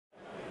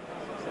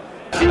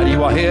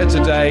You are here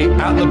today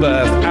at the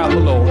birth, at the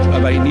launch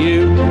of a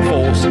new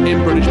force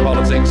in British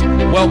politics.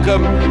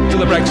 Welcome to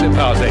the Brexit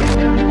Party.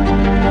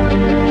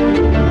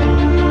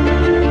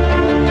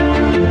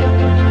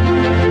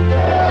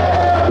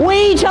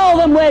 We tell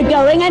them we're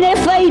going, and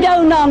if they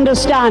don't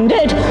understand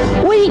it,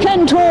 we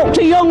can talk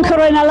to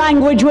Juncker in a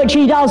language which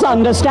he does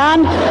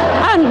understand,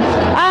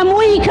 and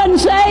we can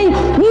say,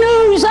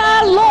 nous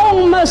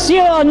allons,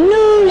 monsieur,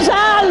 nous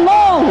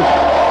allons.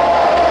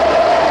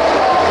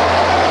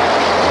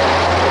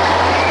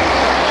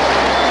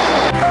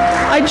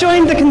 I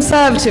joined the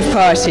Conservative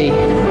Party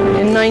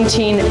in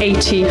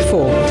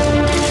 1984.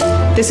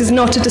 This is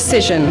not a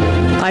decision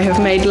I have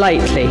made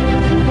lightly,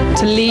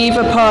 to leave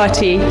a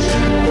party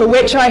for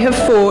which I have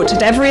fought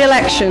at every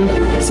election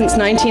since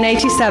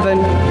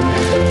 1987,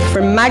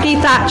 from Maggie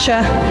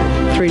Thatcher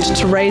through to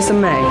Theresa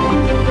May.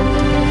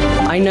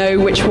 I know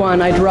which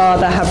one I'd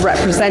rather have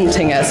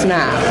representing us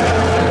now.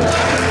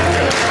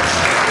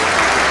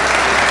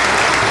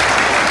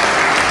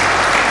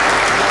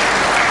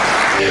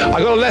 I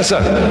got a letter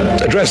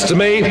addressed to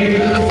me,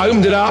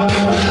 opened it up,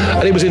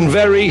 and it was in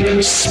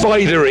very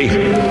spidery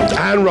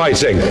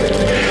handwriting.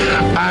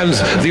 And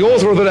the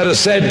author of the letter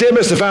said, "Dear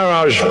Mr.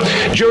 Farage,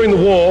 during the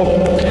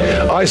war,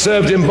 I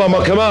served in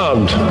Bomber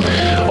Command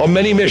on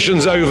many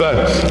missions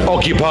over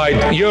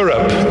occupied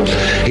Europe."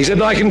 He said,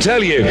 "And I can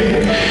tell you,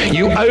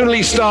 you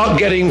only start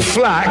getting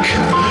flack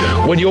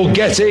when you're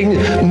getting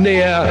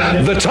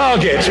near the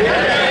target."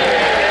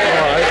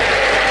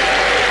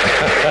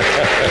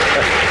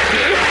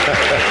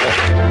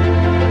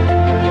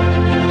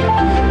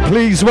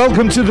 Please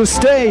welcome to the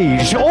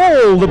stage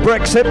all the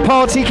Brexit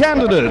Party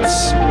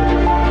candidates.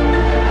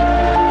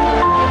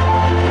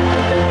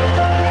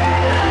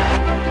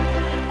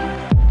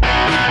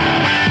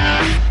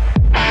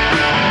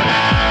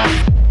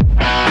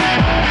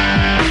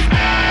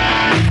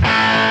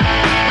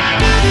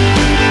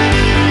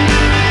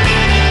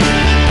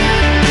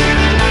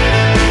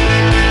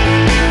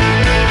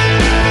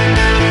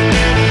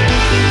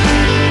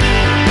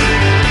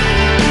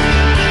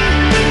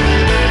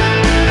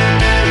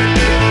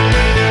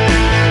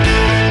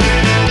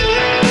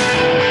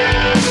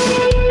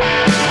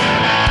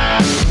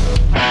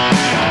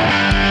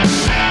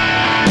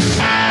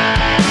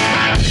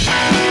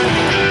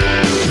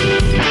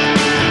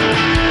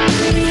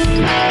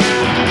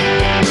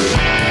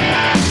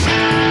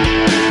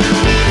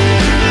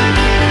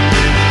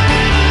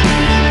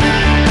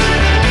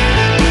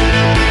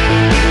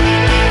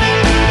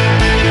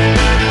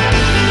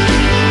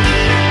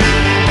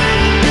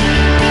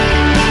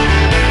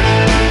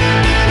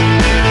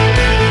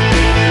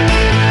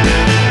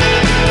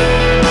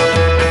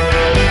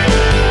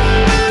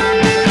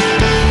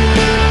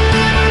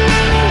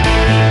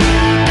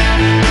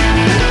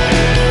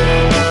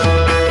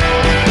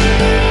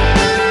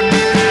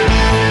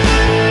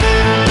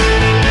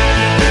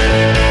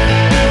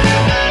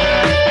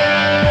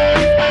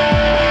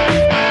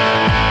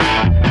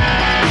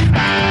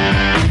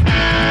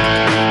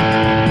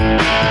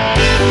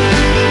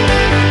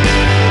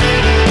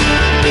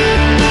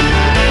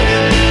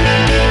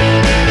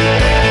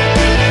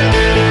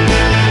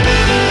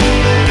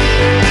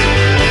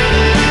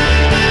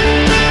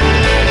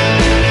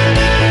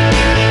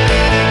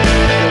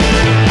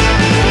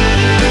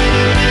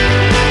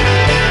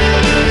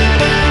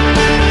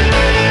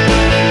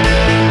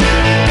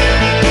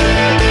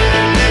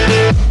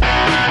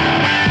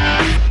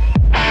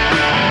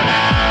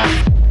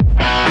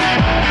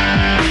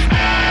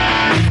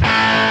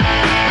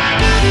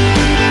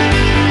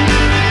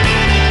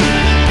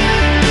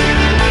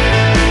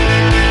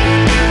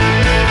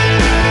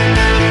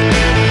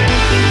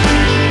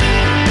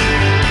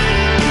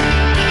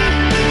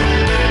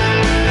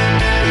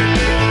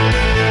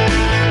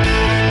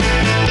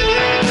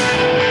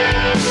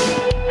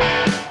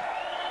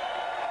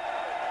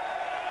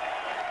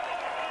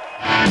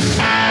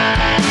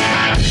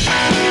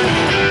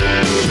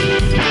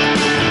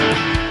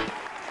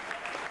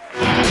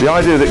 The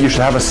idea that you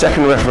should have a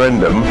second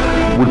referendum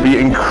would be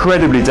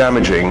incredibly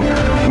damaging,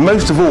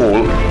 most of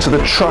all to the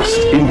trust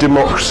in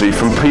democracy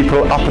from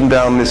people up and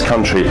down this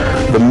country,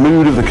 the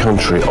mood of the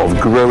country of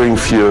growing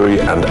fury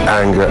and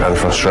anger and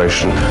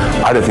frustration.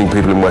 I don't think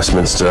people in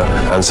Westminster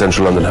and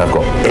central London have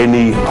got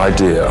any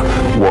idea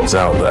what's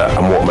out there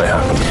and what may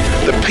happen.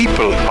 The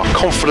people are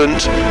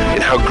confident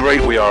in how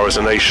great we are as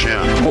a nation.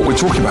 Yeah. What we're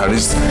talking about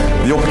is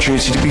the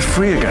opportunity to be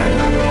free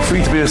again,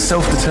 free to be a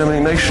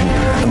self-determining nation,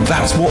 and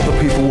that's what the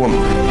people want.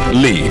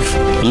 Leave.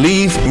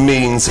 Leave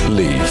means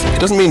leave. It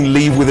doesn't mean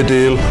leave with a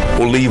deal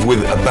or leave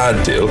with a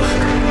bad deal.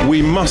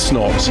 We must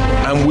not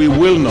and we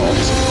will not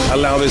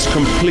allow this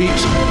complete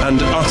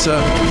and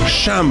utter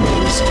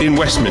shambles in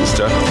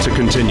Westminster to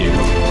continue.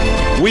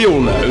 We all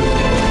know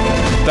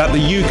that the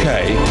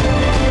UK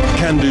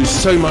can do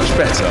so much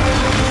better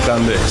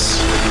than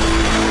this.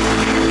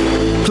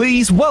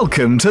 Please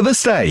welcome to the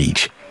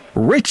stage,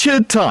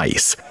 Richard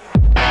Tice.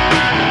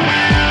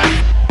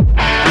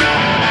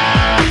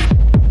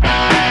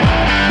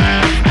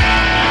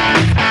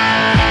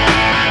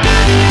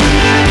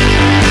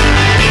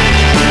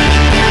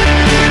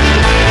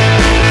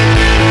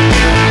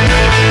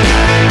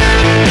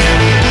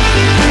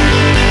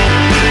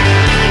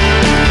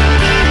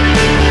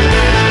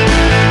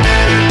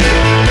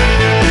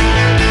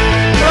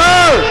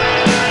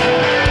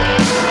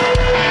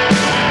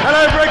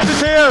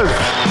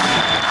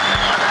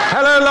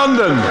 in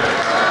London?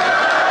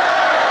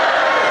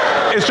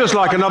 It's just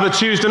like another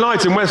Tuesday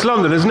night in West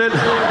London, isn't it?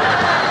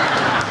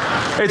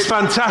 It's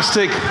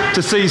fantastic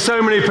to see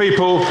so many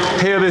people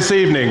here this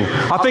evening.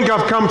 I think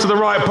I've come to the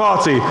right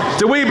party.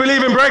 Do we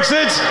believe in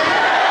Brexit?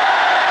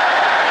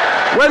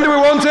 When do we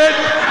want it?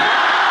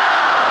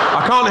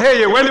 I can't hear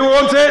you. When do we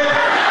want it?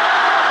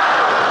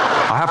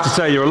 I have to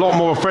say, you're a lot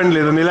more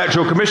friendly than the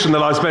Electoral Commission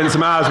that I spent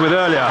some hours with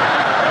earlier.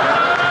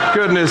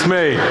 Goodness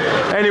me.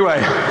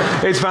 Anyway,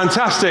 it's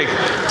fantastic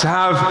to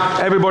have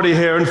everybody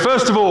here. And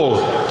first of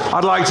all,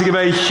 I'd like to give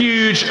a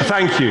huge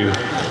thank you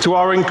to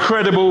our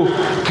incredible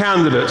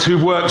candidates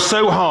who've worked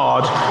so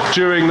hard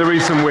during the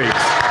recent weeks.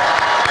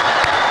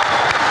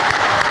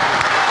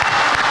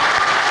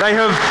 They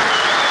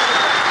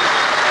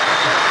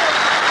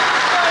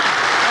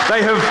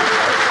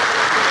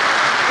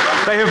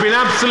have been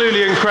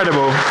absolutely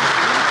incredible.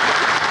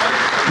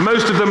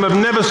 Most of them have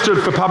never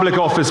stood for public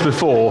office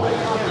before,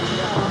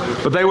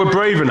 but they were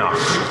brave enough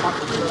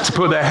to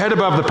put their head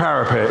above the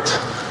parapet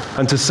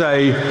and to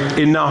say,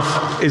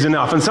 enough is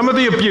enough. And some of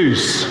the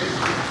abuse,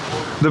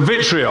 the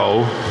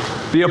vitriol,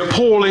 the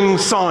appalling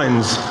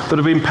signs that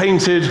have been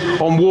painted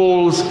on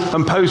walls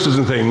and posters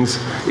and things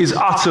is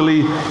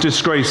utterly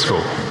disgraceful.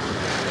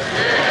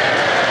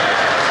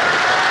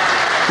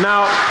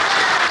 Now,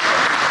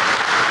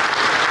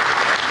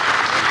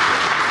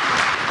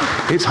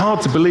 it's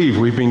hard to believe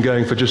we've been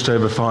going for just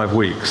over 5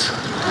 weeks.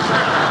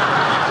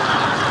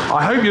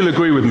 I hope you'll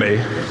agree with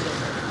me,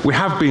 we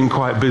have been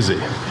quite busy.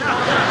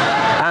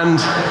 And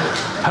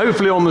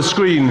hopefully on the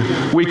screen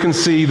we can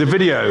see the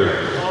video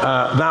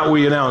that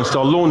we announced,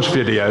 our launch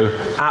video,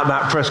 at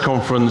that press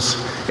conference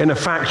in a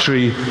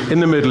factory in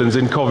the Midlands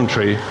in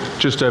Coventry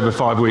just over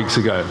 5 weeks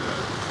ago.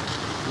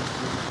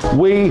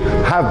 We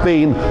have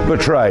been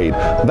betrayed.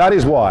 That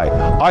is why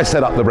I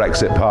set up the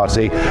Brexit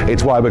Party.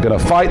 It's why we're going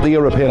to fight the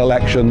European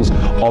elections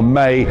on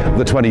May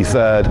the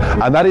 23rd.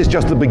 And that is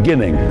just the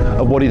beginning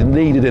of what is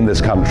needed in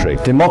this country.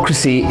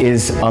 Democracy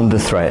is under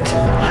threat.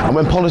 And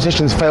when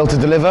politicians fail to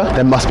deliver,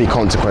 there must be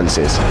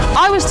consequences.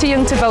 I was too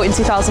young to vote in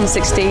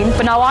 2016,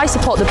 but now I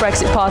support the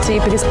Brexit Party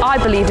because I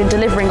believe in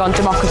delivering on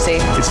democracy.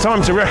 It's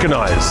time to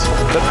recognise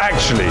that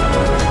actually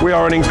we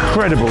are an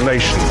incredible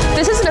nation.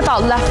 This isn't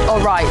about left or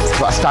right. It's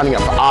about standing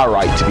up for our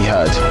right to be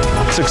heard.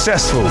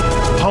 Successful,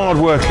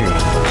 hard-working,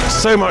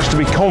 so much to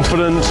be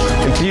confident,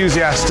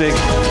 enthusiastic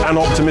and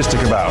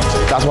optimistic about.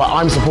 That's why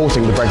I'm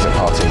supporting the Brexit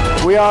Party.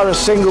 We are a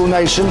single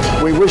nation.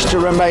 We wish to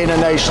remain a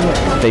nation.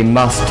 They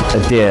must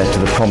adhere to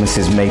the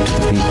promises made to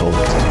the people.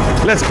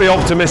 Let's be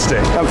optimistic.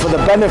 And for the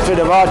benefit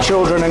of our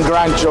children and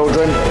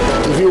grandchildren,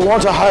 if you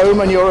want a home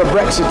and you're a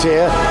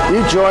Brexiteer,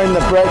 you join the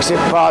Brexit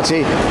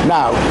Party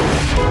now.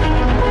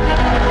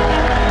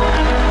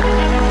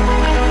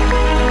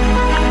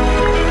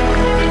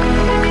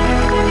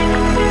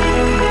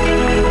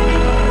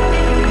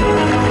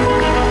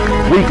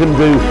 We can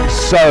do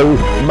so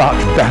much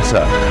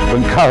better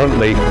than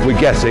currently we're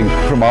getting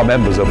from our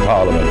members of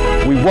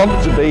parliament. We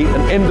want to be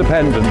an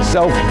independent,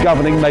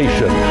 self-governing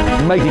nation,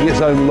 making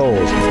its own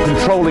laws,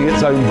 controlling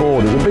its own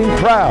borders, and being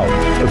proud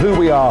of who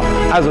we are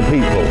as a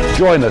people.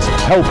 Join us,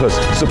 help us,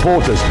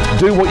 support us,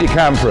 do what you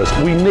can for us.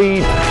 We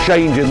need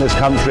change in this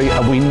country,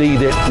 and we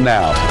need it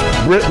now.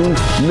 Britain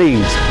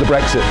needs the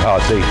Brexit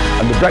Party,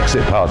 and the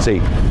Brexit Party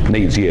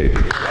needs you.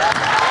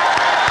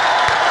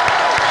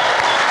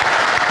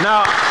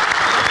 Now,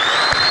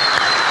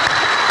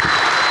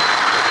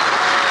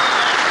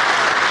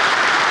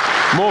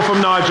 more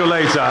from Nigel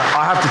later.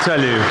 I have to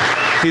tell you,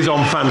 he's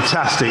on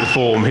fantastic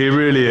form. He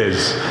really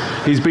is.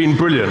 He's been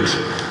brilliant.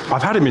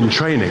 I've had him in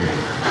training.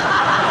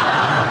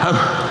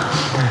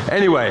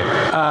 Anyway,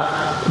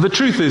 the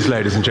truth is,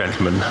 ladies and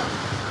gentlemen,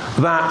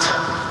 that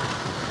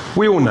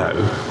we all know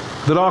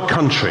that our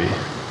country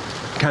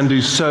can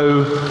do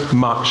so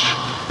much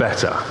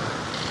better.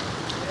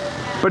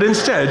 But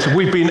instead,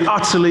 we've been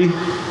utterly,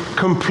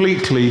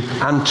 completely,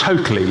 and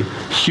totally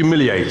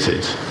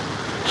humiliated.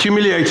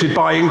 Humiliated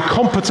by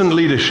incompetent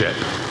leadership,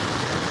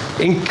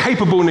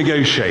 incapable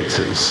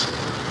negotiators,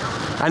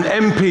 and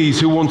MPs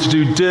who want to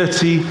do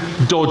dirty,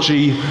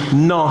 dodgy,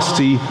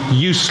 nasty,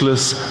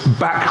 useless,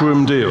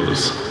 backroom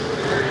deals.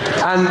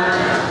 And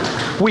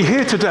we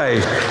hear today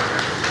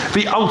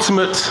the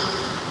ultimate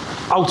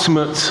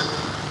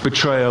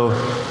betrayal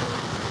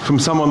from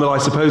someone that I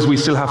suppose we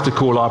still have to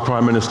call our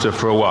Prime Minister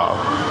for a while.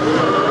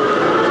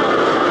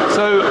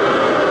 So,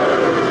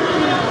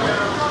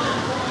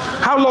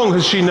 how long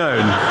has she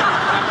known?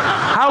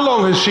 How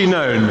long has she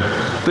known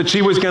that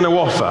she was going to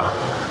offer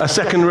a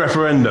second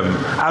referendum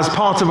as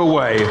part of a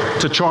way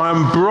to try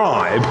and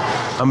bribe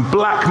and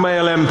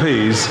blackmail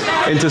MPs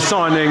into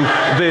signing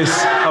this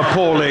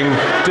appalling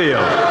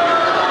deal?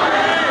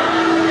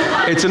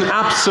 It's an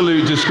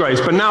absolute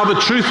disgrace. But now the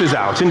truth is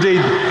out.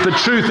 Indeed, the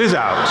truth is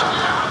out.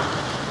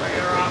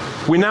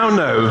 We now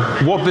know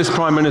what this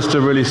Prime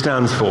Minister really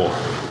stands for.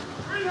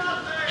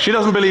 She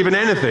doesn't believe in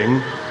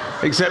anything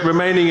except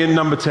remaining in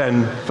number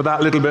 10 for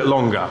that little bit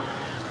longer.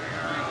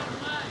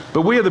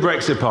 But we are the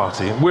Brexit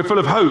Party. We're full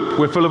of hope,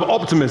 we're full of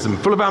optimism,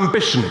 full of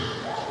ambition.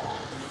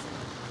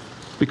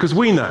 because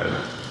we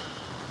know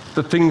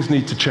that things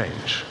need to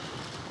change.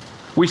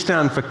 We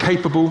stand for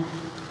capable,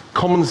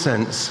 common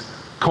sense,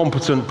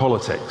 competent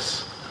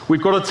politics.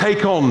 We've got to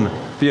take on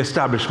the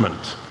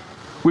establishment.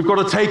 We've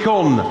got to take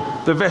on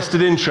the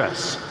vested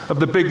interests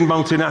of the big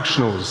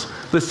multinationals,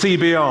 the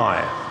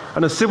CBI,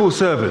 and a civil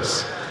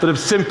service that have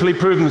simply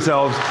proven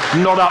themselves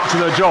not up to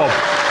their job.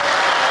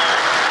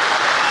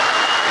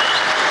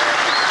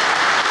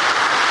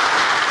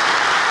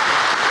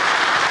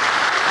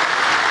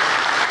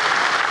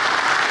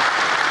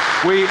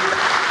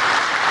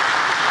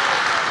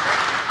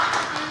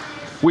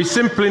 We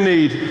simply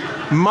need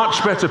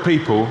much better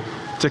people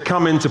to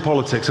come into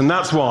politics, and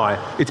that's why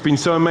it's been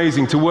so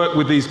amazing to work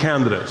with these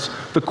candidates.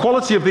 The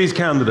quality of these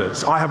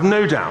candidates, I have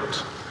no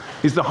doubt,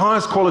 is the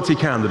highest quality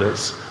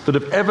candidates that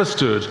have ever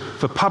stood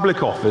for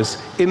public office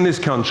in this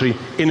country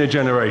in a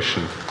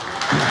generation.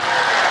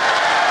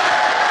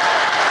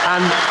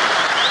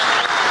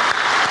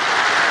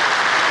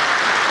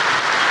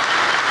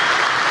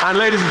 And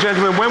ladies and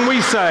gentlemen, when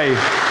we say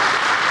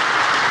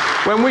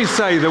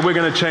that we're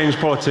going to change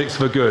politics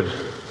for good,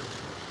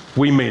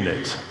 we mean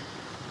it.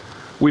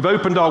 We've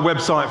opened our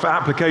website for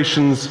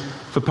applications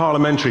for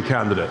parliamentary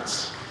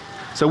candidates.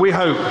 So we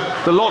hope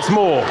that lots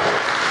more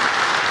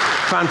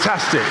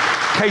fantastic,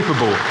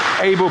 capable,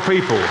 able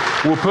people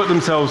will put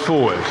themselves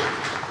forward.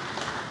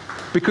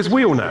 Because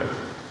we all know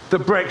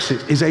that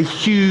Brexit is a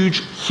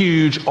huge,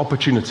 huge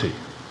opportunity.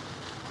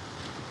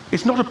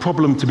 It's not a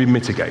problem to be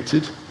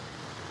mitigated.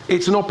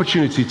 It's an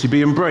opportunity to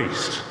be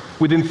embraced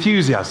with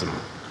enthusiasm,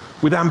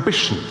 with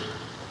ambition,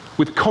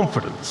 with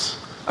confidence,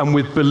 and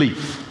with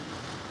belief.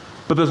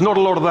 But there's not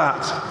a lot of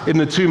that in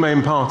the two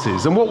main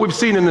parties. And what we've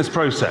seen in this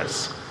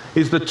process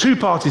is the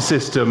two-party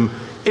system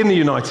in the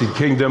United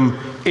Kingdom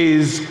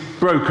is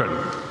broken.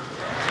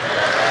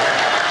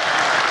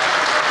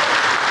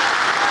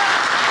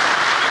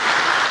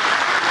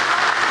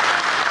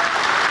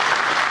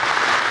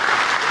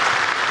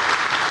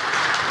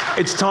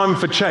 It's time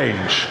for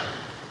change.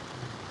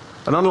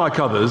 And unlike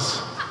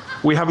others,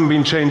 we haven't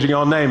been changing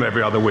our name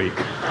every other week.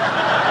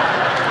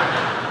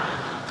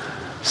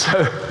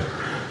 So,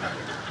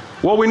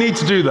 what we need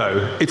to do,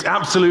 though, it's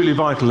absolutely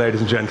vital,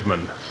 ladies and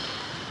gentlemen.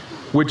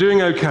 We're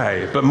doing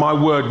okay, but my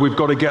word, we've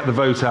got to get the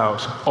vote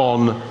out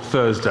on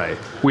Thursday.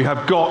 We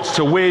have got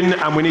to win,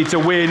 and we need to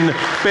win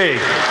big.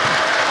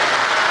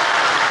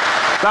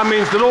 That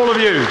means that all of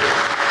you,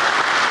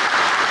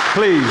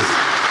 please,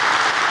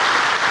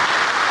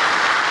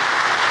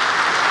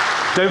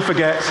 don't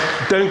forget,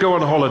 don't go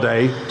on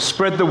holiday,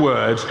 spread the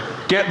word,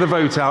 get the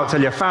vote out,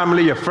 tell your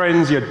family, your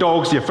friends, your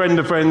dogs, your friend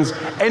of friends,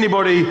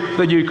 anybody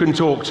that you can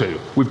talk to.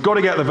 We've got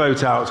to get the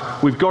vote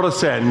out. We've got to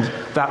send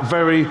that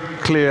very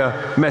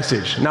clear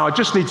message. Now, I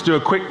just need to do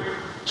a quick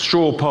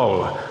straw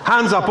poll.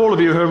 Hands up, all of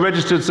you who are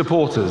registered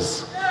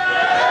supporters.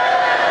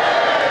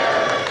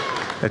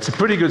 It's a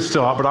pretty good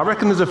start, but I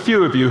reckon there's a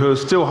few of you who are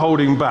still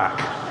holding back.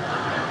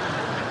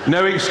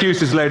 No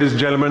excuses, ladies and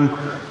gentlemen.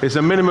 It's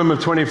a minimum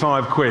of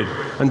 25 quid.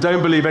 And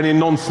don't believe any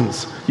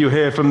nonsense you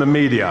hear from the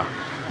media.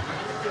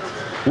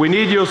 We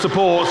need your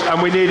support,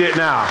 and we need it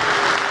now.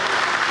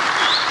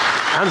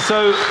 And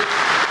so,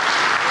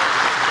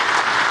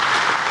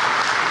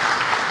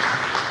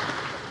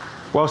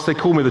 whilst they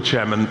call me the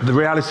chairman, the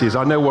reality is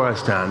I know where I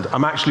stand.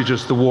 I'm actually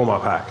just the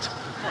warm-up act.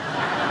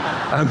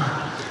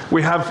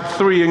 We have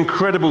three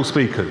incredible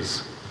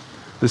speakers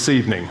this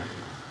evening.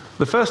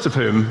 The first of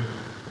whom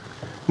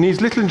needs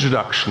little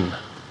introduction,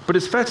 but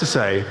it's fair to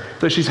say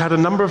that she's had a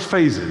number of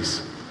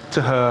phases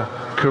to her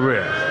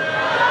career.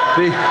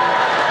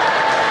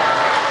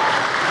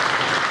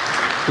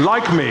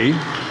 Like me,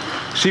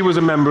 she was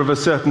a member of a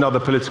certain other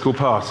political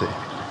party.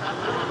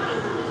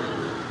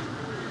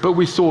 But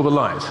we saw the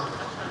light.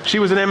 She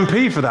was an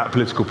MP for that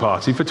political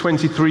party for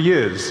 23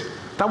 years.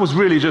 That was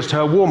really just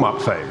her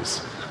warm-up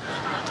phase.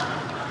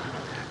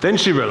 Then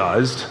she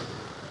realized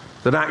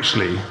that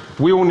actually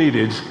we all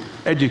needed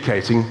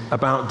educating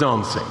about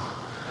dancing.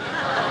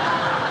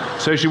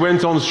 So she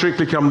went on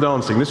Strictly Come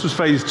Dancing. This was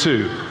phase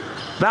 2.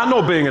 That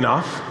not being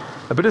enough,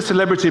 a bit of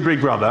Celebrity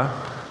Big Brother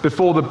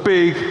before the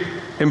big,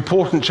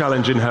 important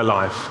challenge in her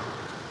life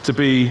to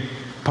be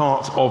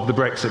part of the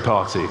Brexit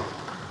Party.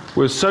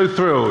 We're so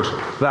thrilled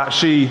that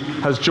she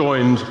has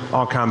joined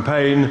our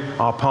campaign,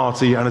 our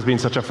party, and has been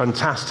such a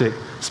fantastic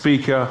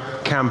speaker,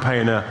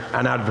 campaigner,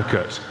 and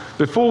advocate.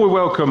 Before we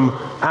welcome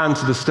Anne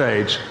to the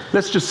stage,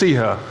 let's just see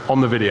her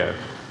on the video.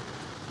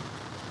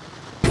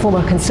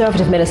 Former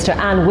Conservative Minister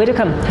Anne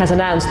Widdecombe has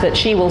announced that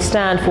she will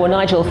stand for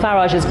Nigel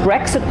Farage's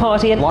Brexit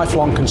party.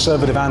 Lifelong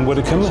Conservative Anne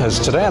Widdecombe has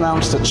today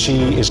announced that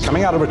she is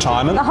coming out of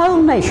retirement. The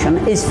whole nation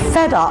is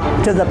fed up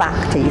to the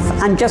back teeth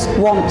and just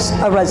wants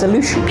a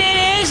resolution.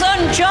 It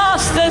isn't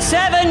just the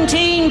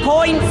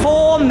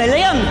 17.4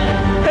 million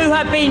who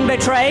have been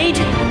betrayed.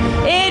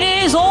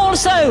 It is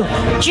also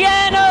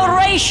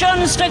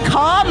generations to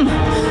come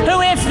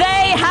who, if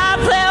they have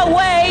their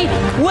way,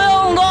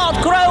 will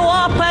not grow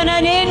up in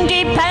an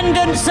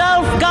independent,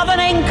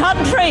 self-governing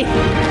country.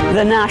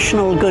 the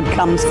national good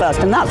comes first.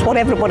 And that's what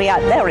everybody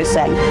out there is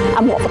saying,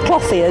 and what the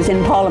clothiers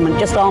in Parliament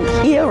just aren't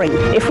hearing.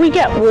 If we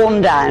get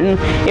worn down,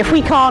 if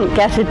we can't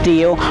get a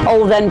deal,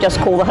 oh, then just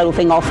call the whole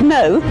thing off.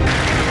 No.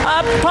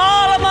 A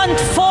Parliament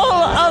full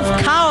of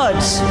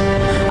cowards.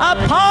 A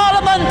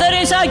Parliament that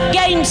is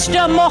against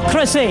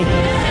democracy.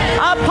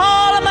 A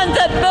Parliament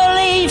that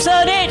believes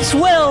that its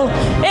will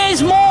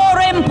is more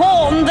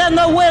important than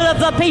the will of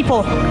the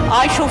people.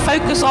 I shall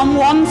focus on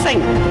one thing: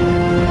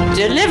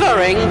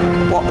 delivering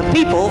what the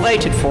people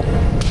voted for.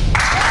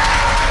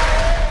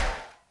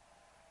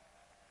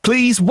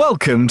 Please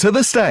welcome to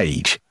the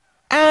stage,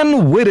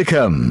 Anne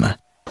Widdecombe.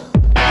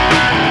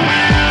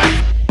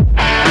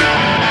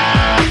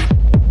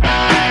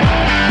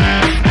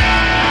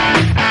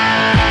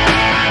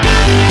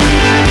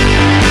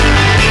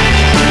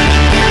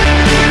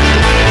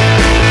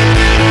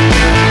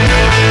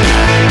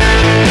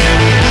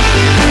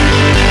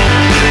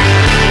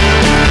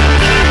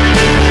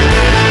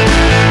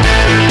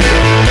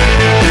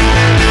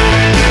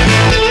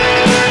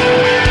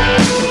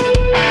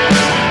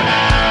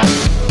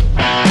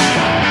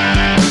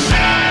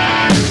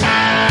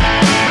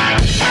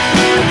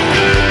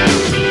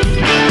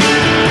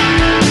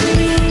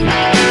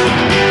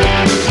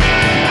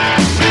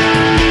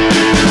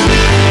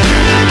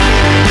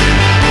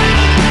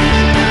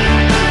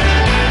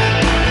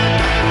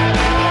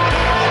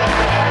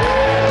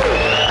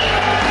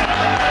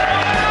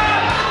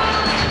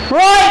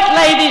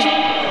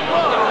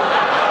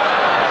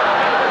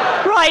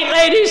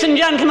 Ladies and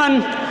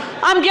gentlemen,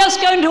 I'm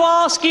just going to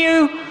ask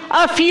you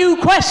a few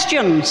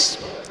questions.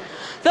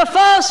 The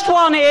first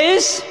one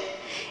is,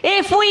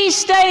 if we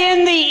stay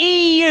in the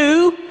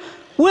EU,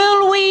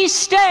 will we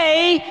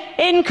stay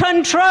in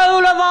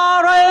control of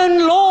our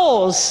own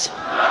laws?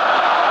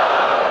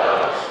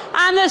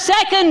 And the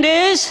second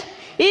is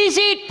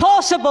it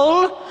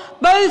possible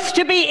both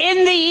to be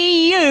in the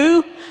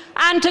EU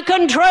and to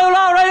control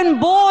our own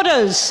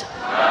borders?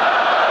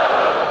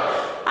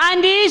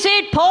 And is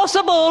it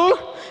possible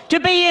to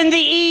be in the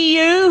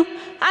EU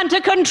and to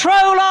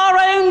control our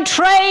own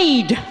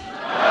trade?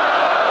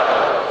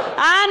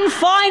 And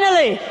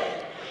finally,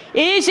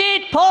 is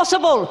it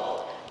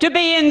possible to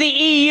be in the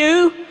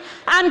EU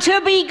and to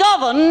be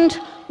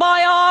governed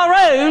by our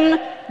own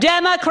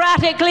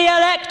democratically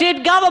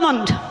elected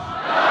government?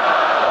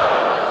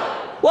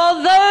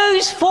 Well,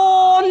 those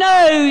 4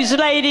 no's,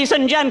 ladies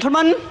and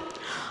gentlemen,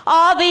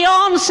 are the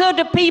answer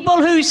to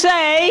people who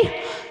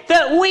say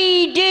that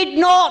we did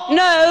not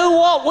know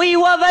what we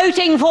were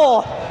voting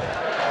for.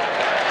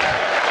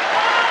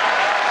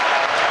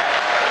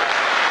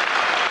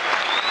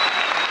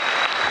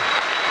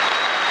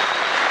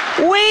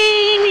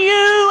 We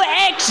knew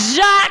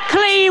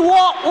exactly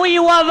what we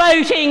were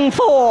voting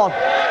for.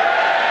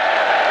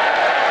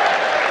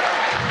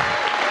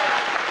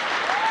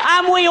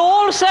 And we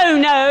also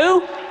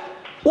know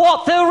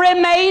what the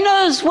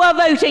Remainers were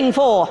voting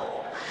for.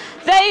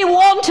 They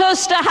want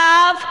us to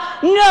have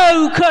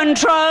no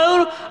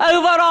control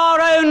over our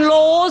own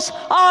laws,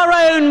 our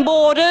own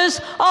borders,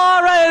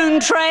 our own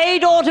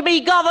trade, or to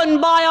be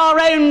governed by our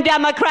own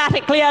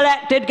democratically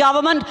elected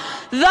government.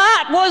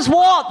 That was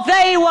what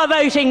they were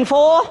voting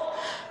for.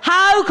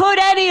 How could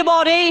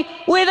anybody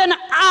with an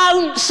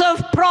ounce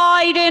of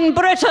pride in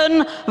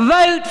Britain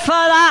vote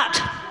for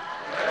that?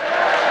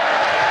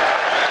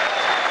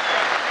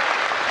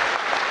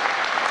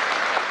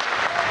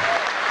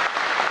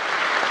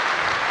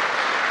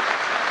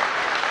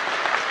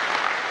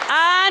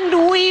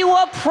 And we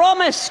were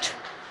promised,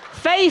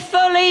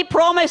 faithfully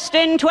promised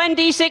in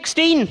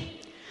 2016,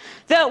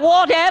 that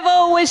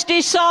whatever was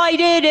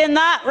decided in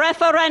that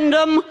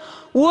referendum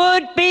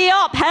would be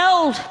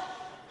upheld.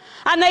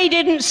 And they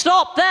didn't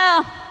stop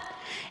there.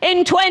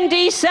 In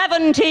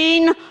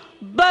 2017,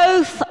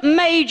 both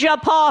major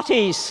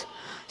parties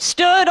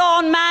stood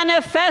on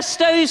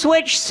manifestos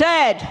which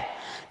said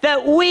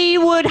that we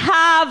would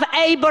have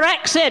a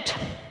Brexit.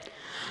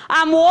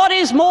 And what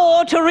is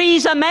more,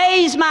 Theresa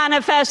May's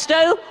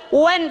manifesto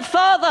went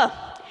further.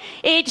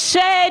 It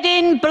said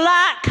in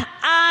black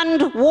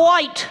and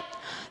white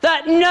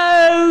that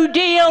no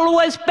deal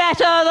was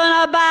better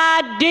than a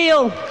bad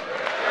deal.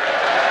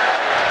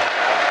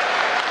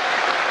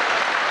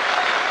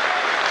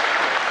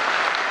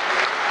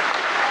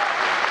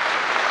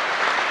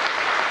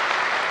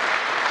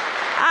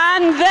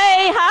 And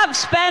they have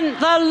spent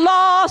the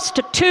last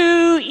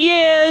 2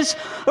 years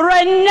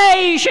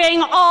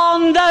reneging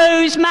on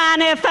those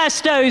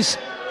manifestos.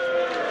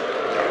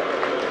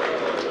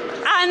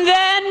 And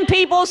then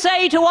people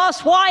say to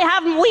us, why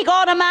haven't we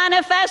got a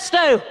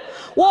manifesto?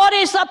 What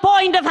is the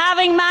point of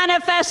having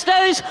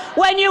manifestos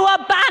when you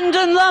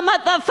abandon them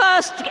at the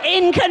first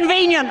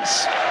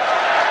inconvenience?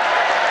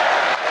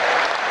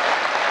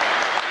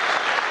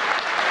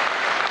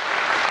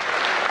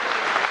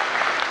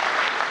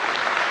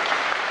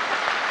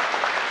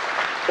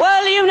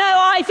 Well, you know,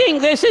 I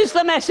think this is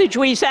the message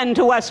we send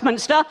to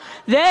Westminster.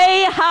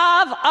 They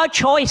have a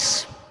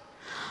choice.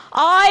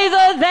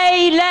 Either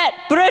they let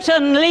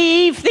Britain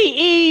leave the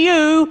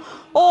EU,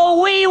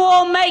 or we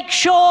will make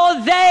sure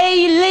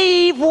they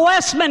leave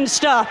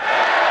Westminster.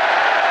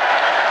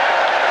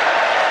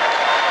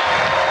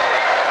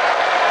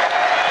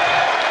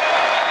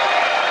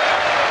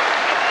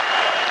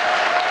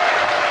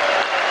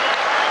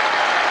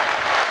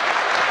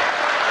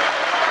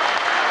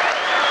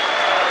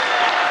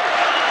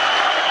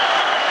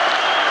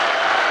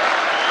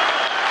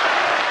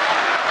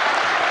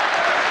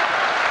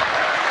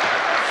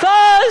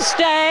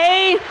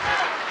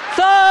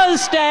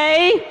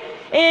 Thursday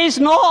is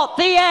not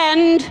the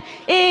end,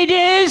 it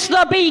is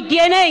the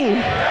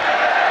beginning.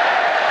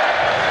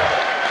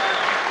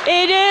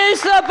 It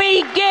is the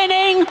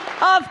beginning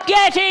of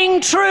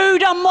getting true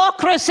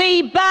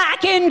democracy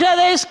back into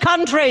this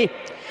country.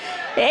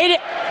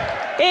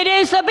 It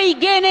is the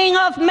beginning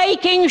of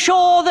making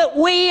sure that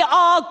we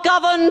are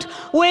governed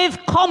with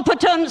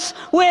competence,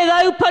 with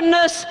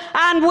openness,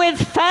 and with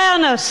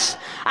fairness.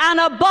 And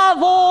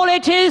above all,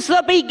 it is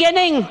the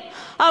beginning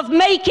of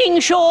making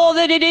sure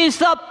that it is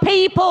the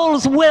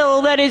people's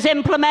will that is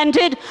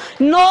implemented,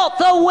 not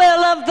the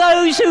will of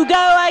those who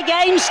go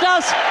against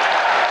us.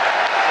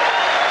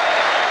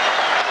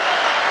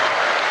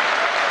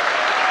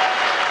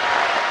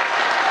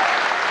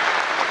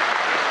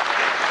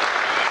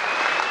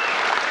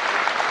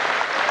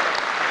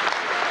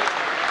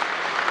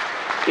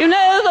 You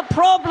know, the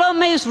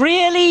problem is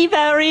really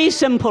very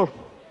simple.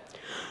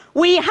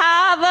 We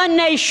have a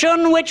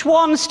nation which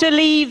wants to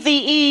leave the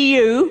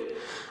EU,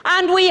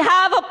 and we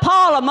have a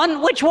parliament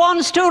which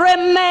wants to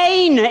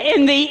remain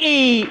in the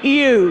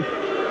EU.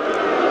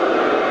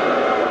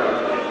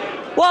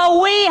 Well,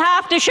 we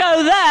have to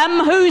show them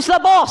who's the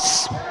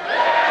boss.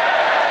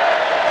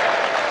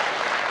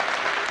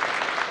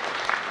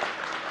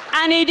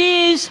 And it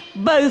is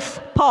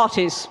both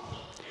parties.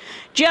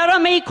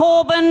 Jeremy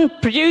Corbyn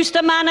produced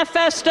a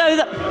manifesto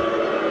that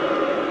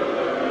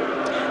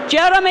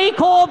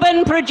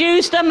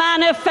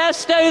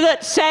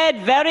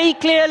said very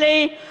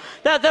clearly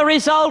that the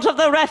result of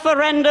the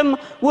referendum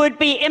would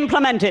be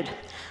implemented.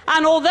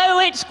 And although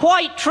it's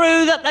quite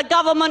true that the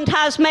government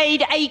has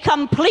made a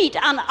complete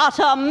and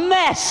utter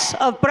mess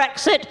of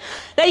Brexit,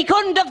 they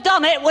couldn't have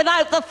done it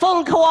without the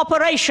full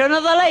cooperation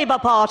of the Labour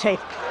Party.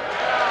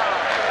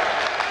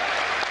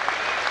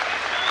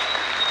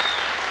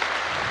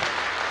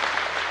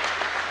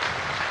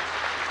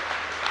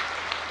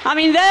 I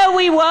mean, there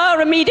we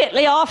were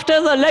immediately after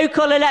the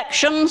local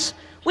elections.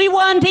 We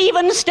weren't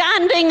even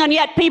standing, and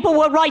yet people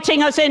were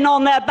writing us in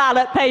on their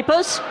ballot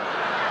papers.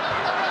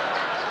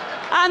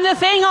 And the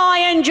thing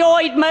I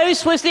enjoyed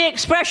most was the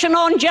expression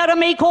on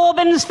Jeremy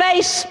Corbyn's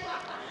face.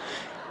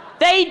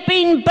 They'd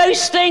been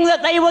boasting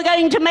that they were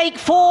going to make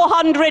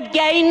 400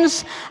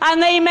 gains,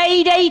 and they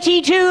made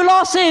 82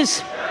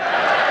 losses.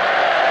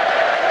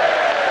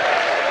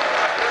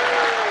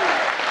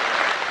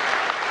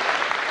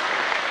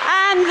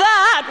 And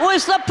that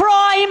was the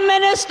Prime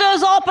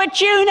Minister's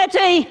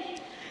opportunity.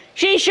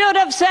 She should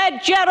have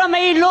said,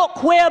 Jeremy,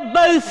 look, we're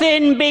both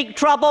in big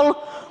trouble.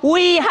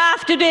 We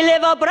have to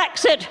deliver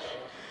Brexit.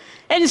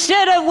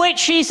 Instead of which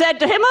she said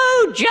to him,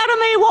 oh,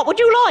 Jeremy, what would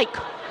you like?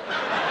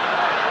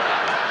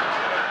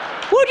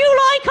 Would you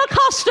like a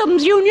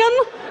customs union?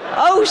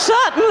 Oh,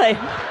 certainly.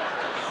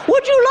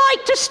 Would you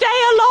like to stay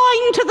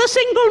aligned to the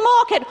single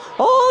market?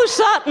 Oh,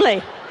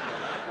 certainly.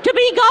 To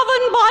be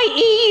governed by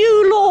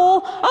EU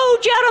law? Oh,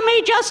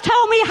 Jeremy, just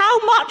tell me how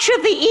much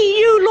of the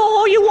EU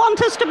law you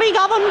want us to be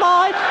governed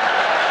by.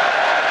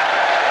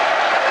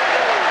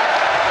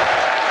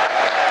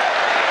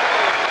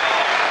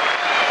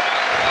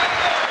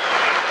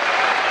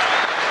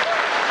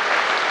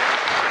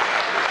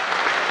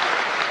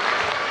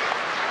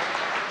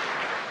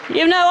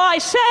 You know, I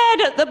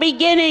said at the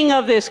beginning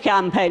of this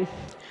campaign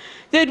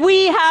that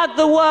we had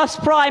the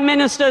worst Prime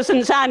Minister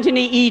since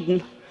Anthony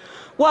Eden.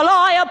 Well,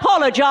 I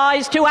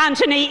apologise to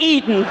Anthony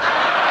Eden.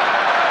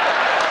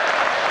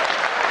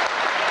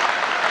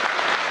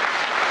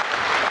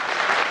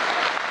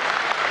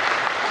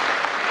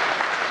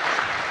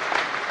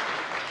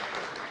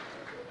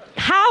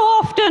 How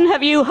often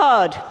have you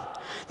heard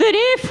that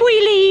if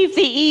we leave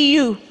the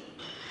EU,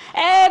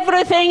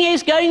 everything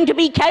is going to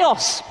be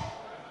chaos?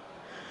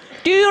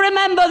 Do you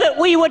remember that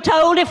we were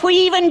told if we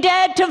even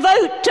dared to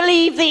vote to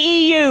leave the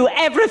EU,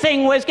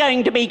 everything was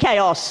going to be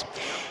chaos?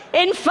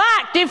 In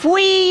fact, if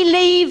we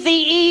leave the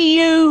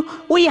EU,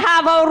 we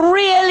have a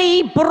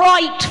really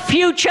bright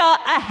future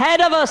ahead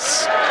of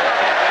us.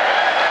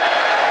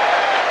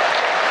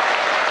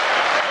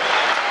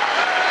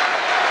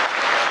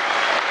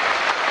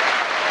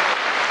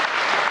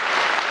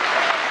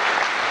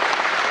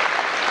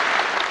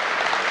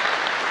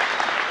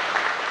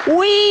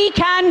 We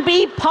can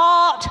be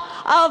part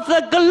of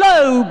the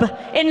globe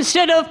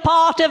instead of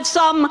part of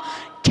some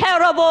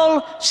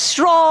terrible,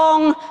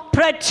 strong,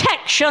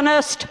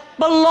 protectionist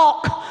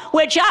bloc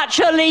which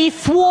actually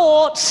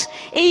thwarts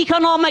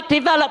economic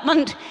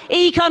development,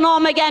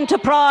 economic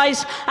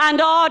enterprise,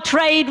 and our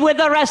trade with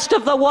the rest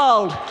of the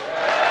world.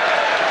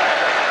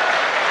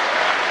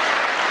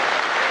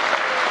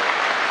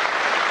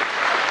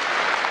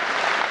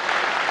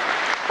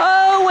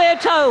 Oh, we're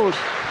told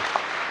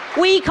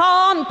we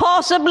can't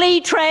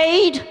possibly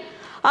trade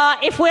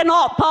if we're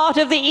not part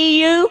of the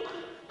EU.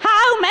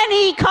 How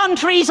many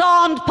countries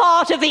aren't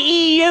part of the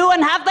EU,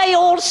 and have they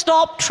all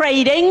stopped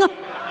trading?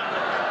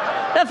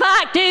 The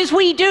fact is,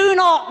 we do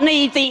not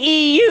need the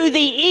EU. The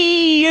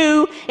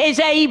EU is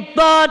a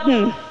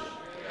burden.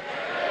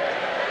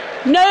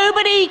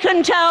 Nobody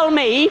can tell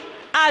me,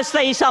 as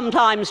they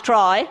sometimes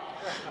try,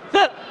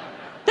 that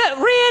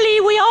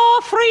really we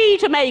are free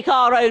to make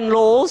our own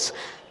laws,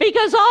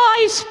 because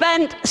I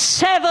spent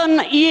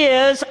 7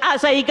 years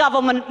as a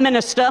government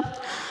minister,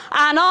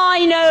 and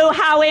I know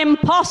how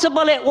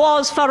impossible it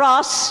was for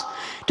us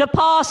to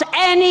pass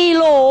any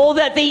law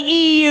that the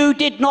EU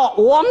did not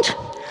want,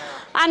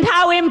 and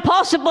how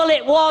impossible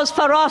it was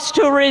for us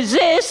to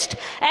resist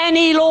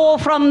any law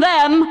from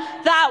them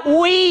that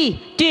we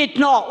did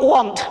not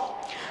want.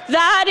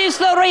 That is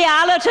the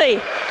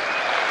reality.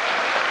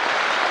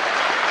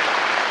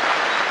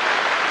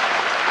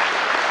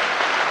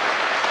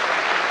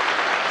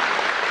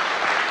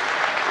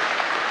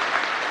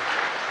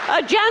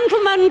 A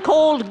gentleman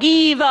called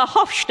Guy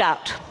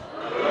Verhofstadt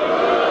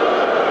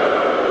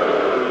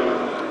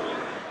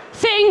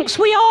thinks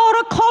we are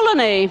a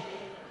colony.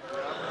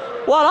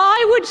 Well,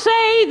 I would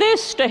say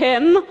this to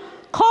him: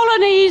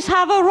 colonies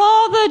have a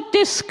rather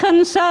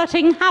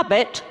disconcerting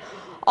habit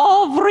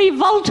of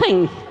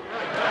revolting.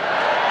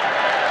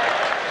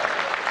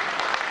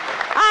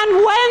 And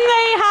when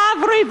they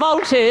have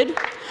revolted,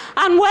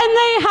 and when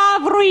they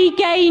have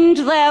regained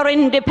their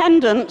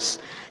independence,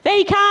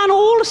 they can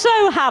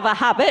also have a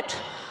habit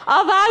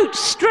of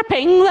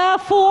outstripping their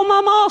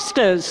former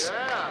masters.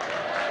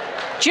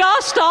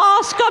 Just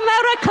ask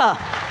America.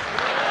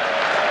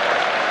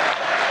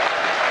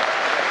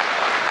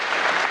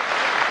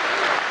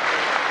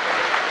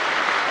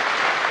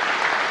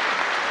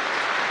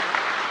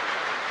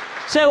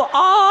 So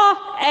our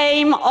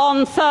aim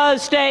on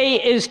Thursday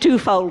is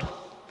twofold.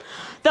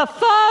 The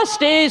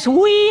first is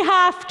we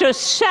have to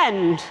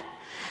send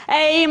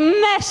a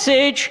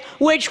message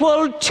which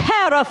will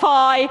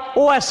terrify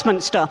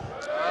Westminster.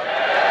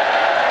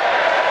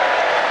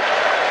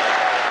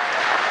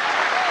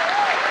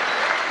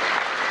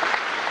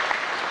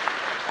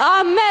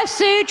 A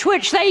message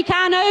which they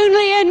can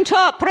only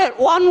interpret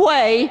one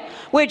way,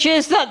 which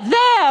is that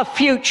their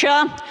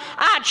future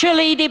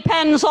actually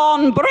depends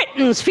on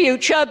Britain's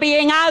future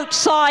being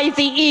outside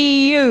the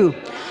EU.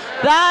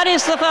 That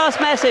is the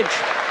first message.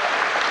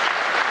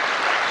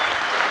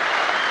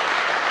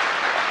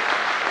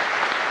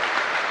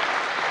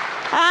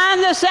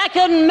 And the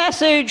second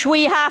message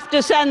we have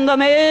to send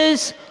them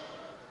is,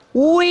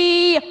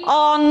 we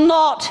are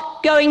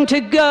not going to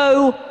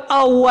go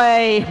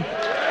away.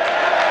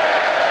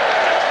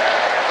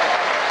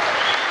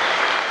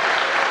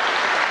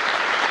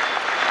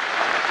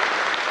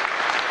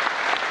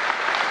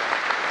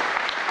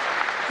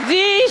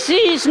 This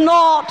is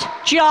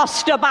not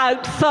just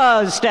about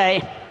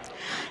Thursday.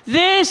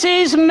 This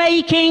is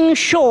making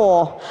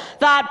sure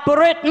that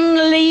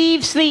Britain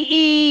leaves the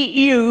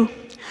EU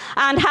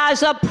and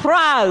has a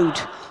proud,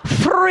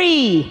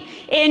 free,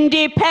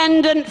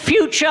 independent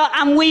future,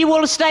 and we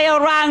will stay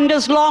around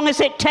as long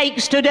as it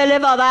takes to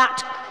deliver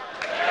that.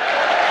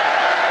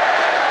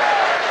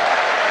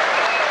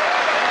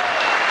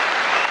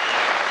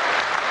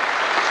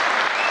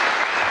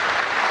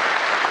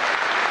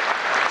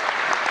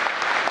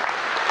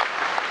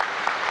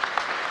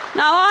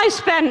 Now, I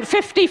spent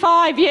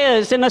 55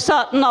 years in a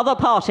certain other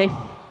party,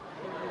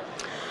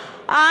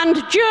 and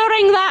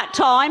during that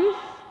time,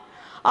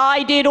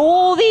 I did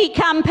all the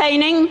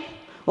campaigning,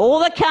 all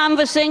the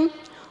canvassing,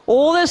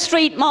 all the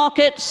street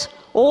markets,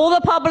 all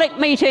the public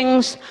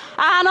meetings,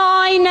 and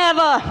I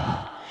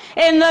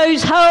never, in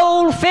those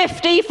whole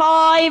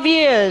 55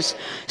 years,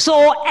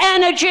 saw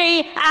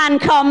energy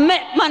and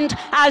commitment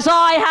as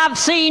I have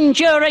seen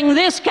during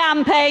this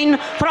campaign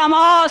from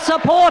our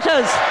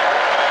supporters.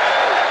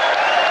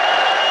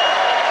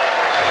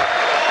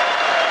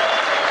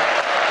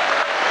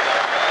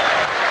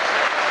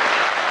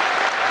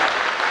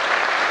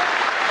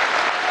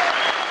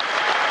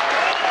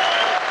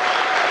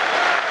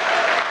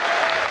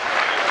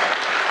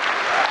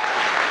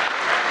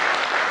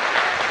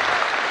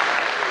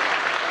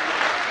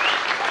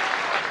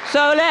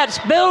 So let's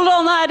build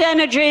on that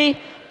energy,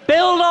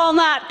 build on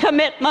that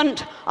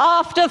commitment.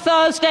 After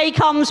Thursday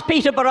comes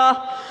Peterborough,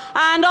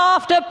 and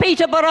after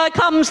Peterborough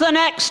comes the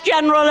next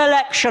general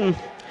election.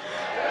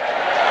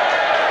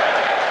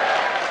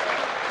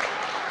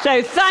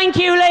 So thank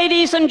you,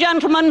 ladies and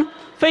gentlemen,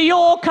 for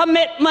your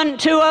commitment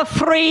to a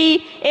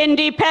free,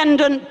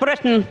 independent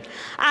Britain.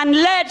 And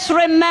let's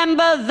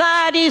remember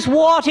that is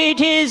what it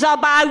is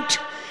about.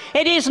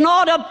 It is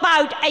not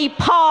about a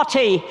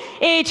party.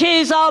 It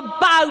is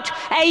about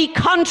a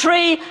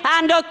country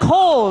and a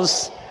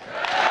cause.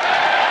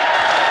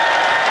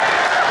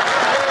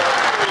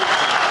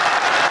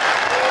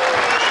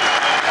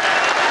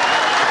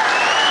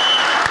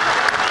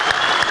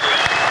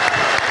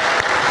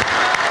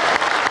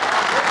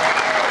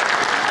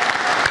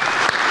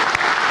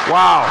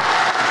 Wow.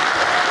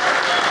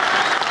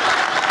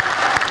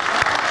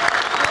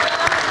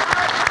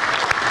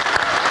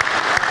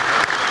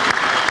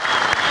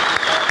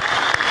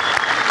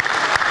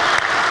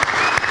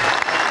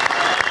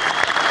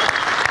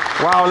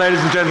 Wow, ladies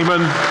and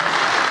gentlemen.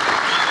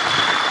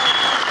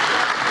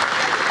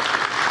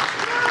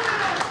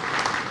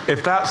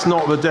 If that's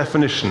not the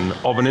definition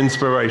of an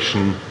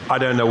inspiration, I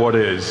don't know what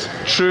is.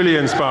 Truly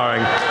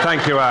inspiring.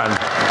 Thank you, Anne.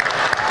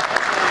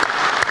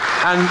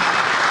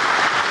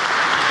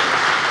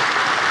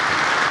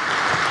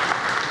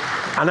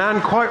 And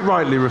Anne quite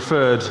rightly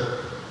referred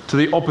to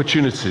the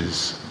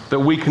opportunities that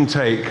we can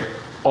take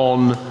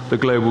on the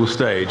global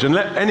stage. And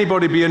let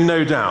anybody be in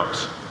no doubt,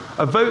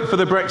 a vote for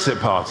the Brexit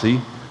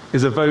Party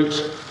is a vote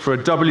for a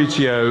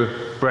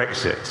WTO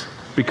Brexit.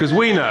 Because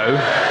we know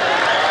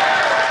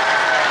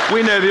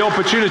the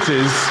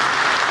opportunities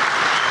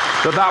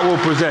that that will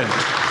present.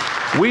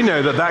 We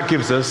know that that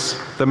gives us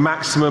the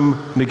maximum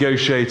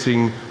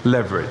negotiating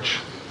leverage.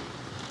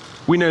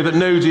 We know that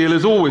no deal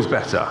is always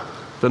better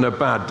than a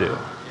bad deal.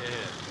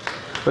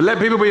 But let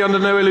people be under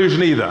no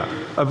illusion either.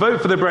 A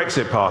vote for the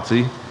Brexit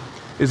Party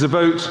is a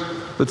vote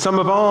that some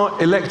of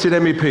our elected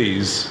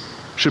MEPs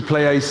should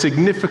play a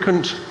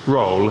significant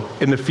role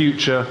in the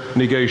future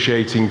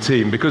negotiating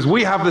team, because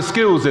we have the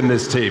skills in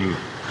this team.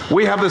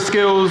 We have the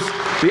skills,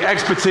 the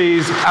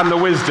expertise, and the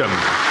wisdom.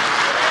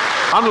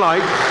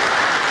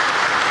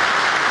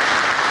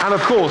 And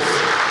of course,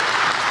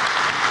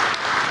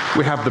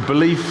 we have the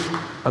belief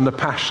and the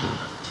passion.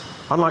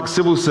 Unlike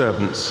civil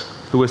servants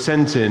who were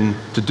sent in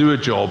to do a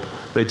job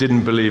they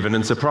didn't believe in,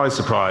 and surprise,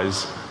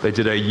 surprise, they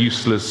did a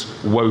useless,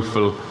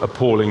 woeful,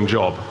 appalling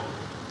job.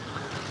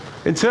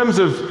 In terms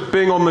of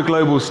being on the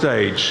global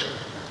stage,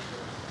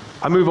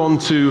 I move on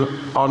to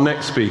our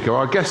next speaker,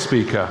 our guest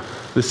speaker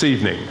this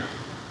evening,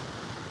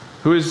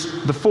 who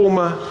is the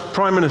former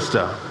Prime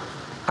Minister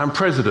and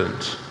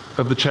President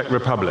of the Czech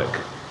Republic,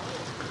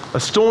 a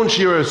staunch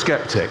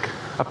Eurosceptic,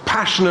 a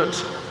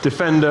passionate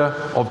defender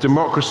of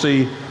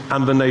democracy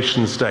and the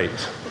nation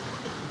state.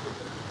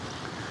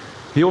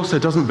 He also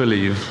doesn't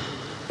believe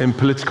in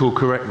political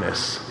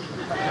correctness.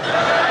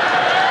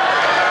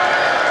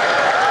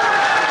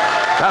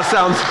 That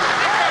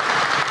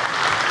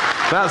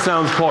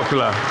sounds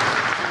popular.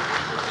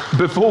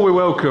 Before we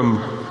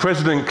welcome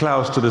President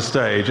Klaus to the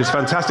stage, it's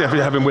fantastic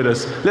to have him with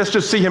us. Let's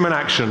just see him in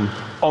action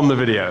on the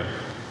video.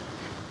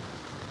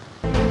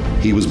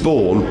 He was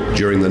born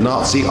during the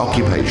Nazi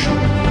occupation.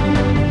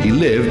 He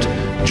lived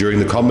during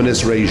the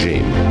communist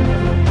regime.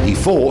 He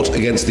fought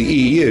against the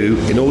EU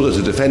in order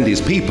to defend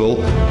his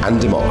people and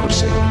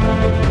democracy.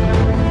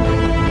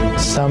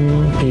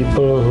 Some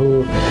people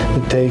who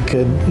take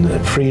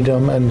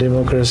freedom and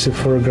democracy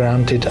for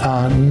granted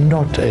are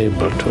not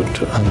able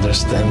to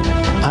understand.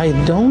 I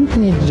don't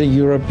need the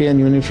European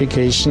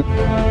unification.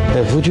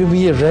 Would you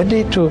be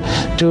ready to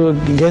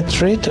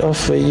get rid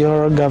of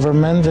your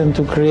government and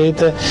to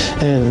create a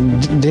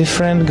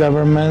different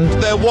government?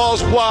 There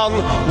was one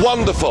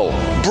wonderful,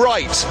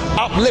 bright,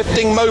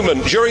 uplifting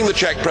moment during the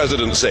Czech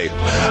presidency,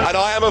 and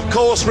I am of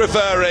course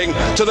referring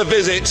to the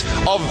visit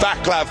of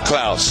Václav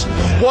Klaus.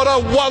 What a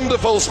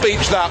wonderful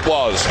speech that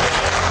was.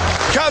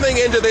 Coming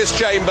into this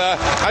chamber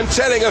and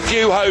telling a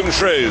few home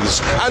truths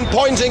and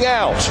pointing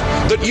out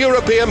that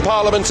European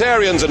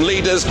parliamentarians and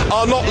leaders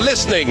are not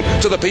listening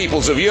to the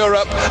peoples of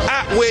Europe,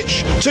 at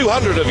which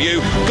 200 of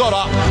you got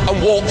up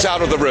and walked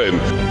out of the room.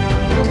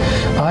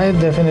 I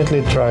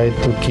definitely tried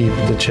to keep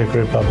the Czech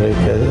Republic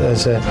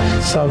as a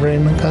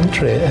sovereign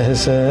country,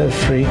 as a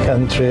free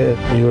country.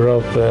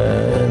 Europe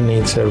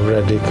needs a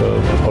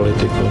radical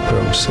political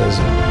process.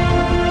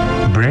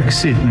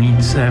 Brexit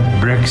needs a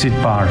Brexit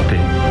party.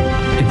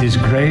 It is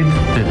great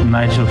that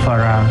Nigel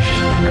Farage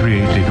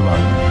created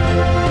one.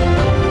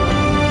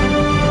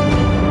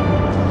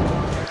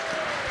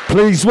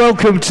 Please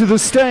welcome to the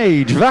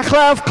stage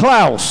Václav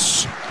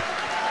Klaus.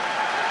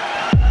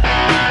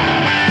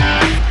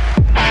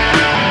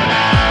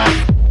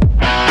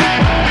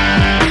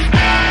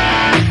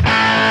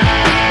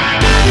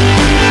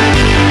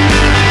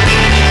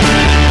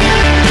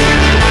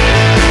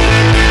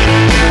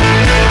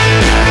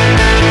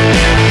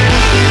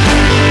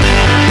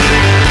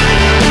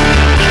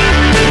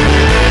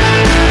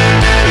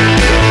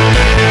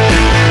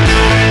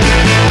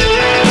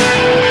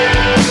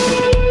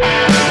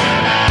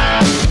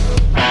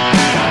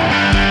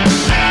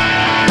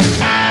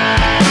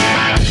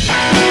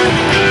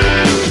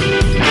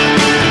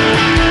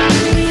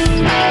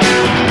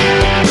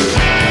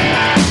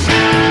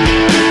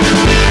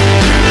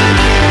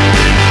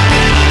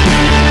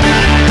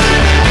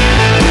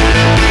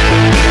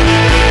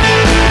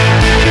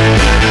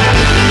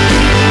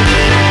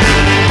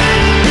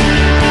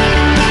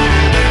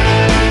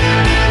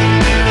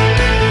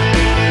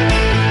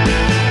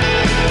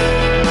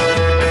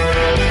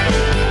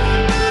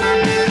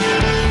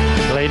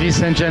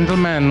 Ladies and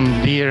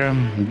gentlemen,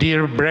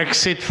 dear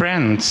Brexit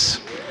friends,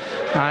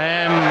 I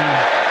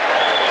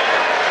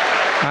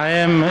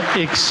am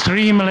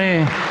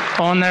extremely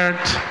honored,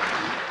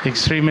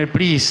 extremely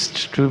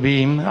pleased to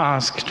be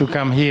asked to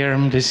come here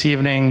this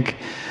evening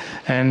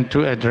and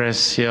to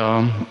address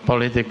your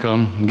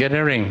political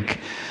gathering.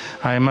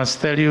 I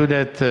must tell you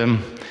that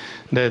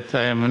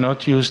I am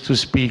not used to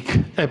speak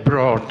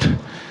abroad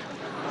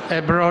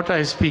abroad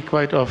I speak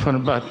quite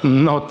often, but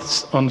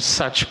not on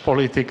such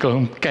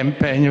political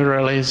campaign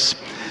rallies.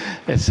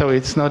 So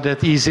it's not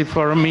that easy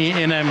for me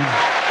in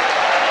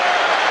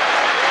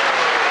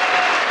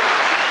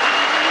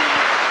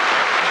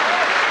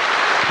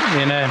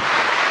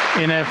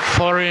a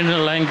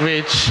foreign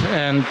language,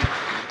 and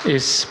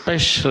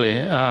especially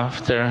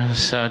after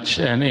such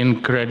an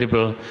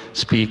incredible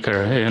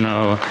speaker, you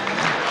know.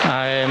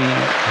 I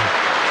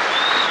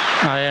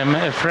am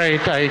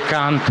afraid I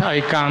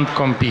can't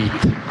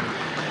compete.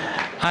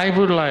 I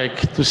would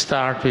like to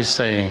start with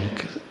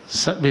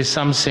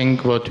something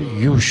what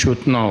you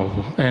should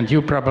know, and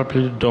you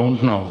probably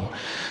don't know,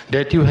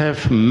 that you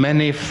have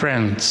many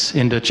friends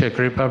in the Czech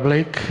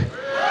Republic.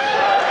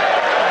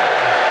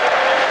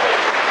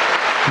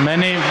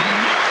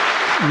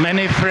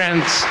 Many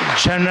friends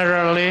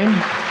generally,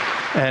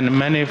 and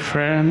many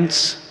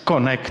friends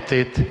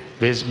connected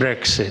with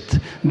Brexit.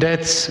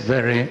 That's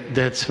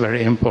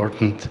very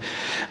important.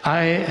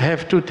 I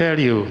have to tell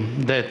you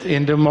that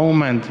in the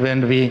moment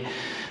when we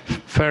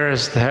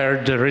first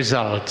heard the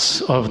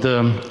results of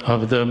the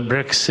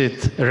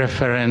Brexit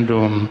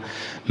referendum,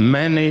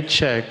 many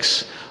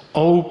Czechs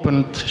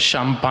opened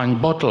champagne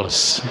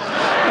bottles,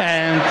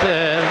 and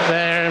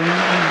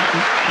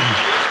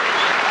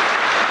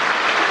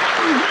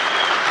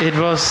it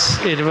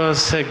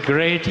was a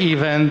great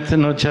event,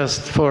 not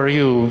just for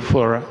you,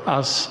 for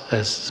us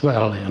as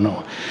well, you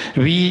know.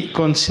 We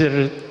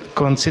considered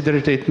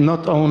it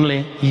not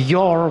only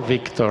your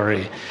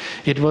victory,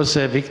 it was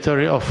a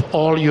victory of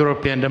all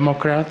European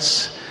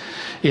Democrats.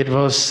 It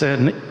was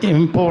an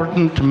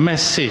important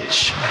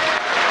message.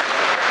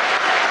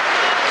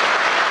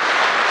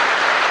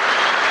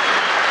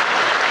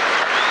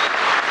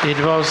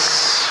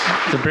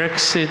 The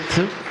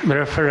Brexit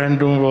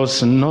referendum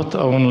was not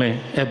only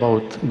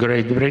about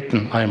Great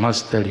Britain, I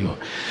must tell you.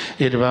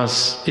 It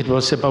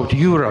was about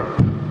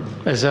Europe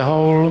as a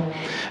whole,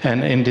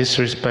 and in this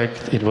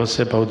respect, it was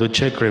about the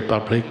Czech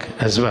Republic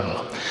as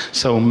well.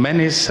 So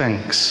many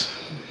thanks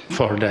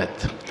for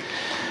that.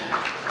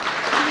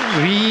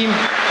 We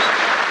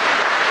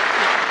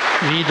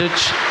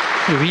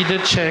the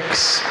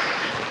Czechs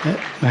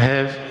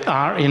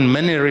are in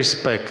many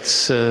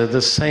respects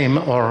the same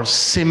or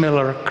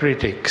similar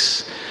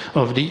critics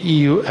of the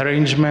EU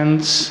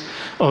arrangements,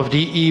 of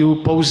the EU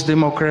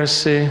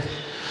post-democracy,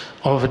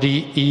 of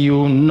the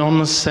EU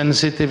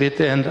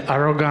non-sensitivity and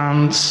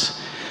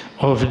arrogance,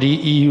 of the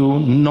EU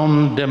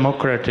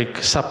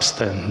non-democratic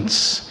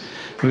substance.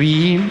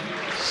 We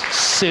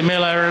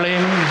similarly,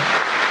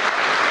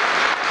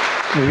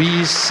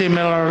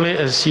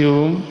 as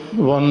you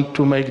want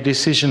to make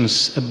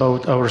decisions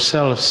about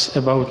ourselves,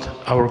 about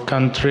our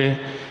country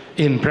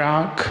in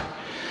Prague,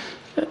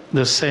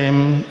 the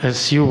same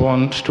as you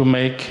want to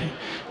make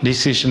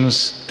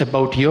decisions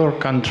about your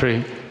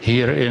country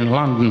here in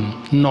London,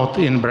 not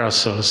in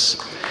Brussels.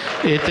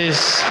 It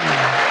is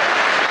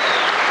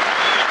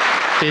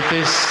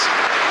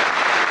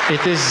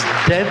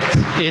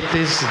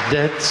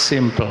that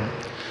simple.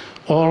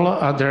 All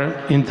other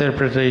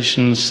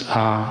interpretations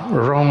are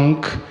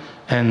wrong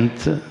and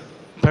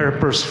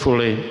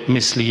purposefully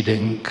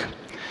misleading.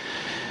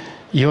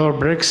 Your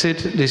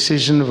Brexit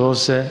decision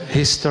was a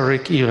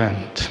historic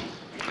event.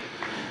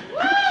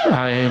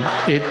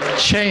 It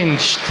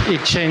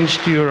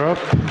changed Europe.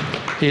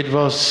 It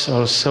was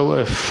also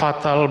a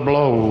fatal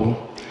blow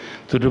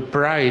to the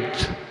pride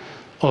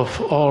of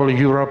all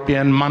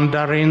European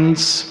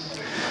mandarins,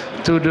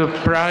 to the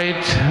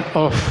pride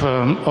of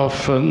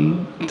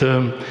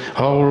the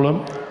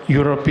whole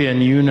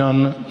European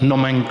Union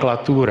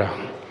nomenclatura.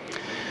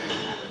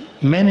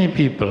 Many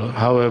people,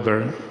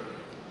 however,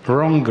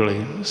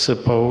 wrongly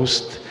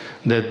supposed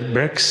that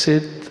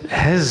Brexit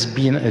has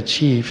been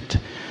achieved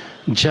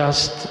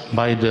just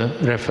by the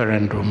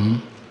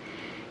referendum.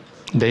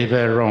 They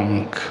were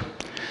wrong.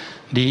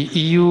 The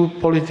EU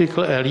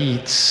political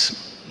elites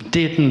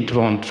didn't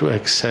want to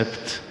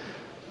accept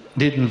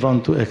the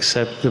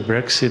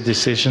Brexit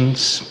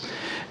decisions,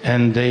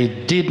 and they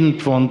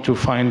didn't want to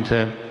find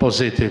a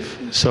positive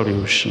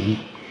solution.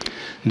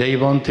 They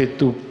wanted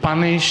to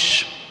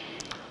punish,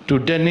 to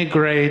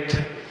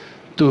denigrate,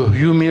 to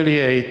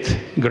humiliate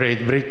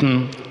Great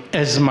Britain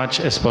as much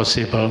as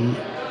possible.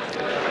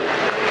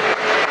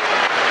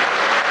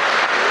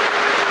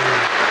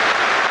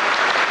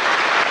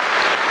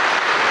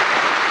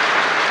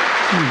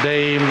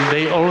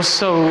 They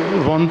also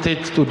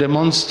wanted to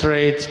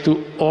demonstrate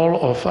to all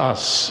of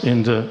us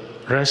in the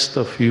rest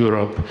of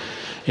Europe,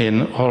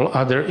 in all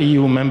other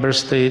EU member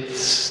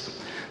states,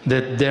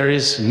 that there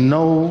is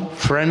no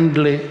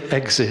friendly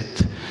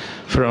exit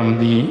from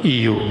the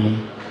EU,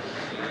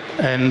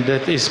 and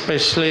that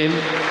especially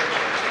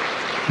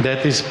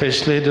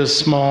the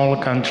small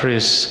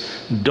countries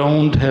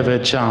don't have a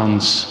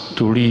chance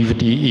to leave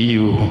the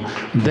EU.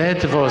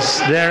 That was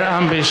their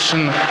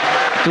ambition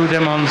to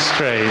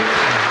demonstrate.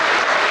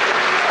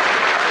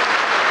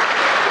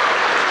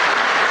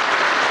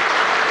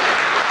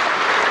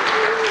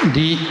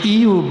 The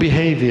EU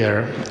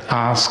behavior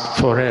asked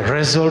for a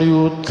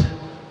resolute,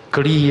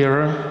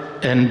 clear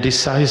and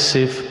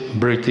decisive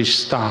British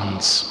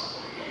stance.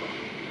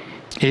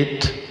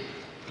 It,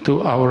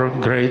 to our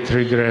great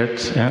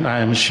regret, and I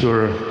am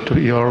sure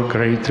to your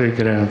great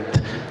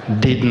regret,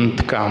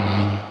 didn't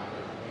come.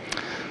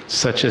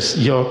 Such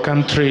as your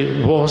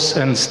country was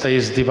and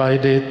stays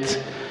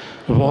divided,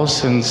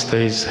 was and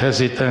stays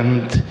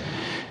hesitant,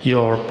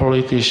 your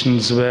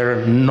politicians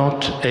were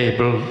not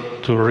able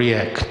to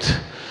react.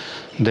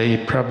 They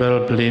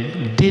probably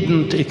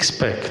didn't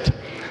expect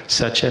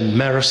such a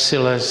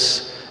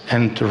merciless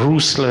and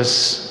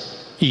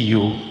ruthless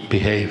EU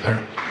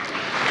behavior.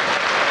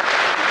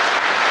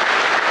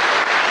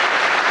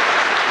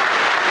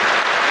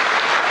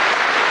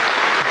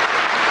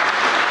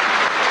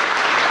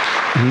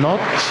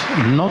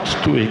 Not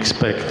to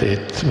expect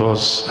it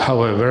was,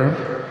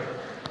 however,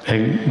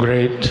 a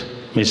great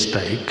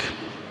mistake.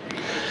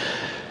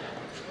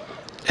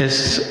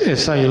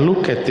 As I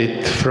look at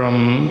it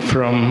from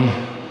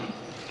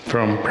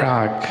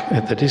Prague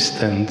at a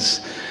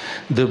distance,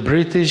 the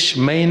British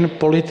main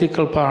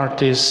political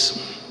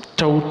parties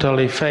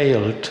totally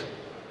failed.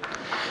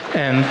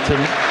 And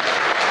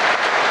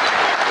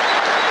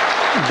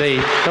they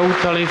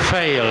totally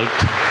failed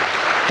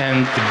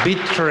and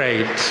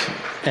betrayed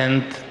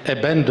and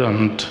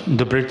abandoned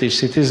the British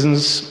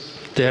citizens,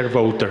 their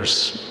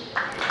voters.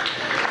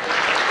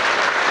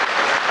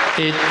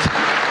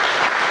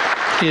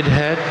 It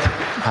had,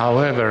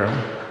 however,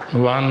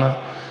 one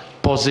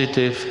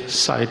positive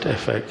side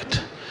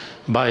effect.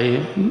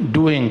 By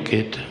doing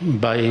it,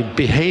 by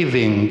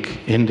behaving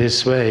in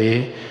this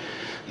way,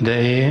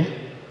 they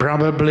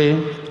probably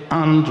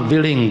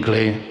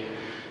unwillingly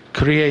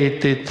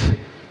created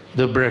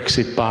the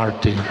Brexit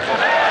Party.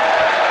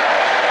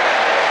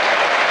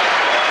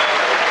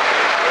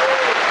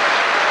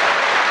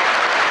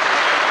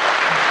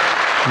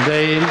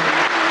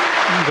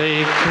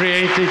 They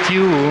created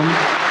you,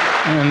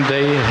 and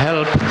they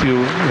helped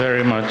you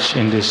very much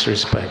in this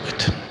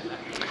respect.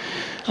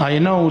 I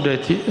know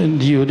that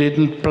you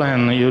didn't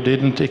plan, you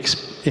didn't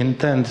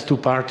intend to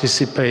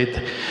participate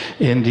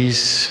in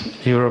these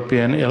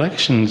European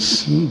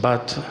elections,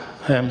 but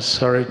I'm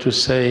sorry to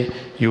say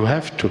you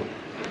have to.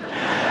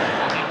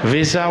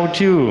 Without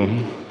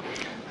you,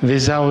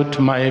 without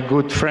my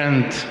good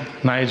friend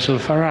Nigel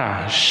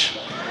Farage,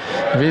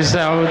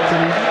 without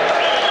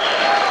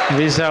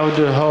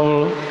the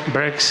whole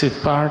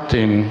Brexit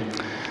party,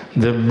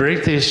 the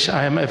British,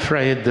 I am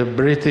afraid, the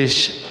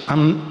British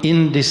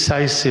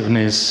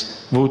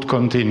indecisiveness would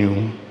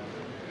continue.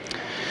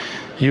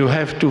 You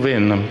have to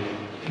win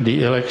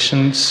the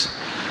elections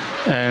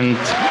and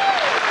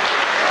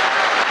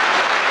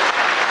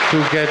to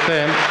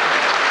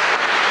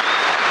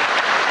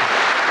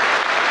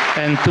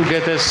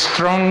get a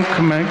strong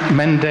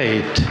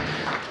mandate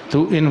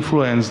to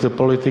influence the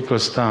political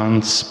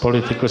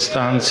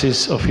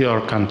stances of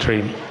your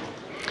country.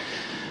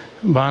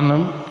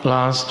 One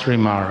last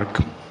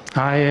remark.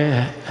 I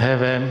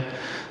have a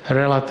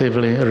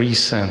relatively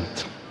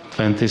recent,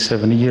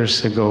 27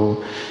 years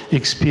ago,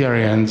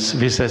 experience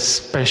with a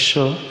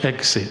special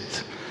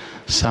exit.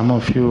 Some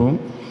of you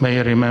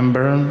may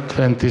remember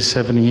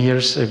 27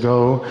 years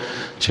ago,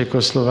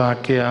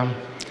 Czechoslovakia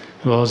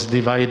was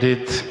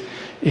divided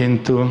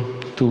into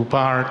two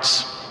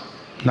parts,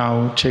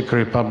 now Czech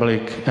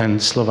Republic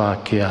and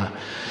Slovakia.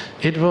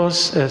 It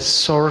was a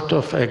sort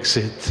of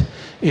exit.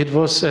 It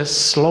was a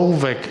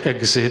Slovak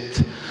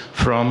exit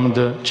from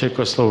the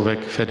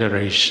Czechoslovak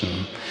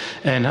Federation.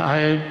 And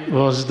I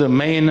was the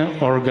main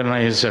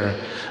organizer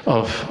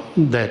of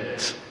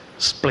that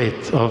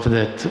split, of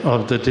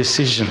the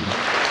decision.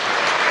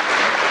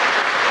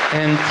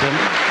 And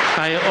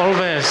I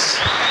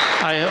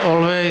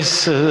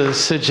always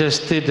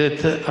suggested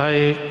that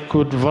I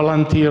could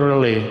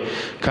voluntarily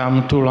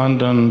come to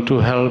London to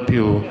help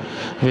you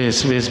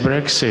with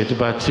Brexit,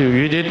 but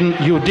you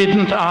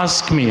didn't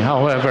ask me,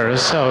 however.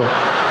 So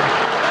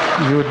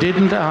you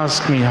didn't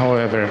ask me,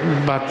 however.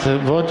 But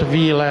what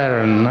we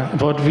learned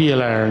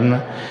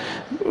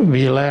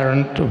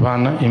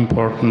one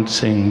important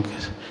thing.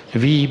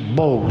 We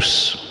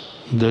both,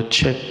 the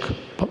Czech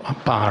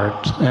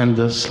part and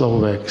the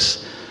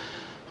Slovaks,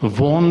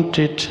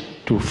 wanted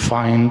to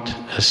find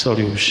a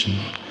solution.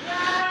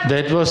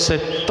 That was a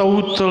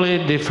totally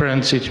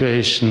different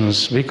situation,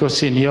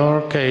 because in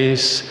your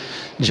case,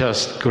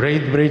 just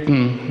Great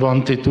Britain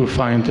wanted to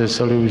find a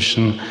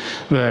solution,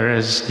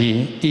 whereas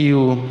the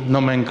EU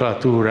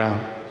nomenclatura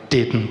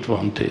didn't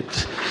want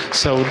it.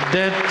 So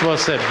that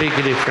was a big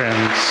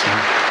difference.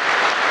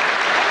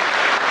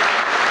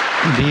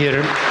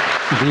 Dear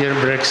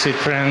Brexit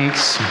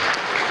friends,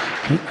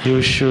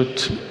 you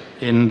should,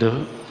 in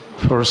the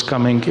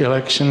forthcoming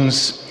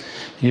elections,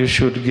 you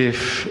should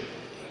give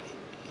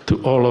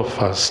to all of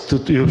us,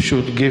 you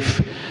should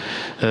give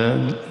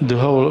the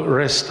whole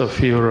rest of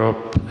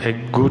Europe a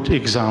good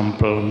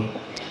example.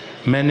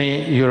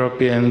 Many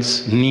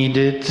Europeans need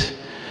it,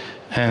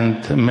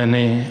 and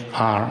many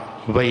are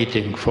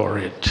waiting for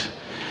it.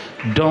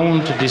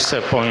 Don't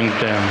disappoint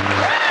them.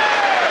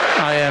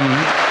 I am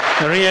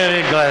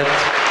really glad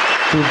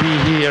to be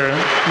here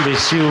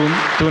with you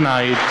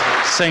tonight.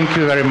 Thank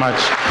you very much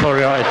for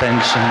your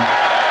attention.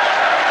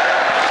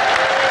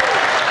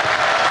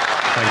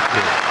 Thank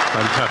you.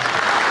 Fantastic.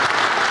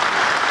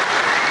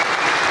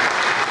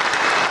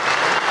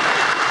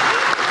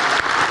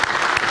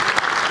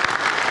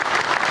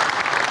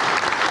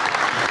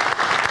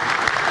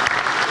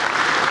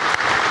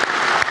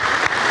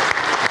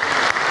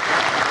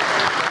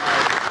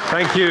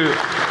 Thank you.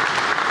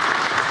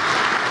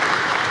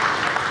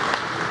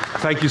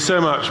 Thank you so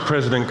much,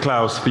 President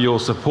Klaus, for your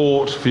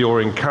support, for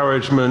your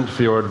encouragement,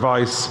 for your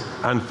advice,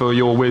 and for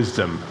your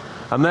wisdom.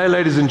 And there,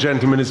 ladies and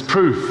gentlemen, is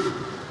proof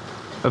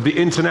of the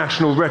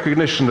international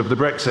recognition of the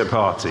Brexit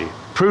Party,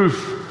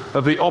 proof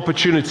of the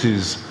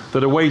opportunities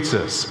that await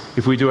us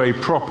if we do a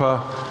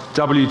proper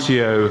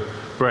WTO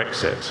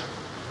Brexit.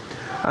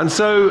 And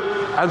so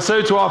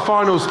to our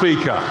final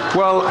speaker.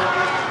 Well,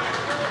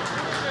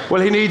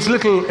 he needs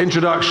little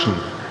introduction.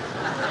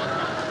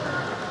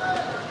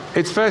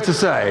 It's fair to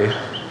say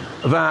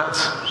that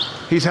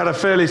he's had a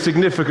fairly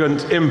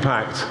significant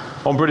impact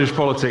on British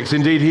politics.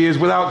 Indeed, he is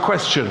without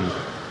question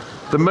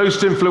the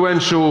most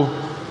influential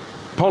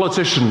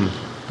politician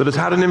that has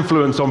had an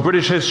influence on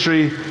British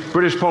history,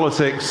 British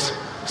politics,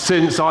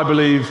 since, I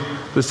believe,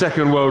 the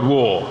Second World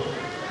War.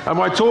 And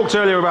I talked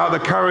earlier about the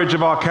courage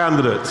of our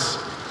candidates,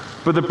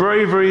 but the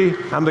bravery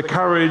and the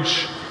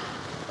courage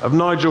of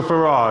Nigel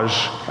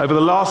Farage over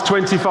the last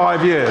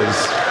 25 years,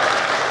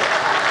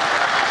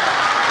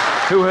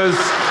 who has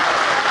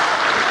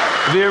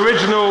the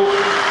original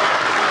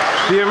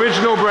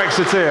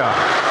Brexiteer,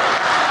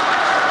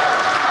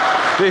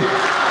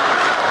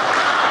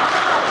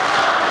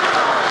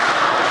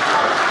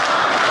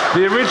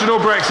 the original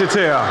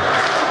Brexiteer.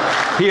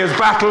 He has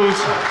battled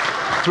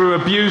through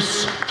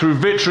abuse, through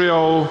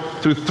vitriol,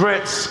 through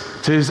threats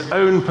to his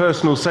own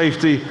personal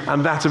safety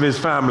and that of his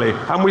family.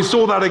 And we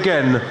saw that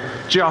again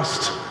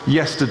just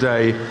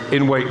yesterday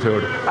in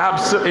Wakefield,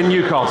 in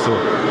Newcastle.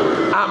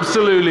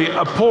 Absolutely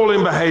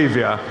appalling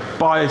behaviour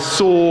by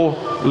sore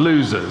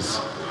losers.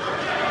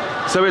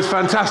 So it's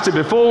fantastic.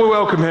 Before we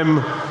welcome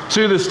him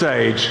to the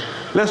stage,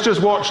 let's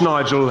just watch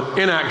Nigel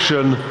in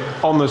action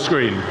on the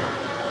screen.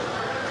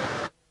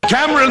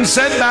 Cameron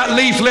sent that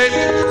leaflet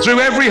through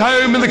every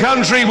home in the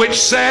country which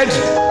said,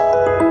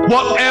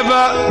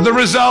 whatever the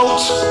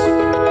result,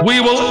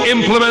 we will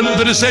implement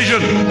the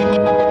decision.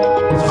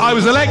 I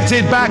was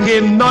elected back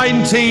in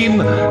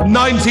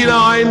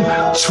 1999.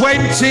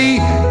 20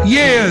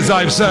 years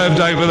I've served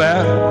over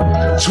there.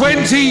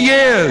 20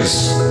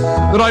 years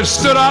that I've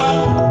stood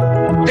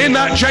up in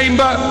that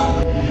chamber.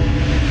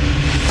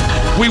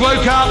 We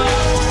woke up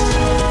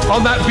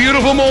on that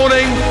beautiful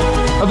morning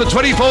of the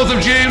 24th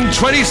of June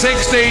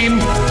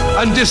 2016,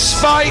 and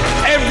despite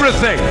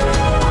everything,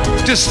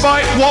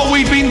 despite what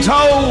we've been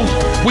told,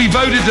 we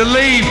voted to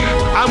leave,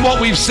 and what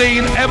we've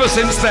seen ever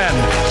since then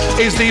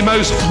is the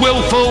most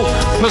willful,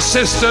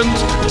 persistent,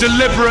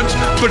 deliberate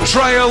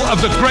betrayal of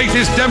the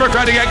greatest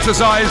democratic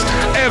exercise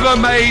ever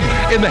made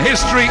in the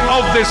history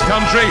of this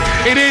country.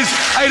 It is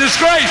a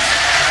disgrace.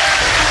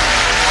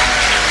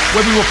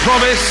 When we were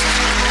promised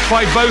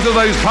by both of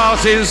those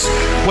parties,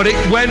 when it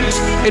went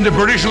into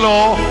British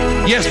law,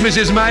 yes,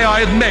 Mrs. May,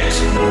 I admit,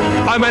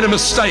 I made a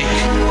mistake.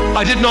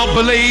 I did not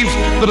believe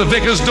that a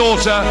vicar's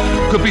daughter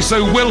could be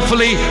so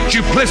willfully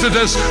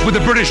duplicitous with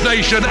the British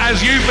nation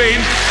as you've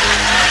been.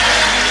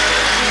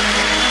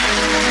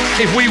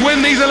 If we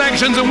win these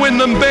elections and win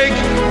them big,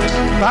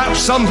 perhaps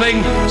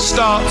something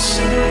starts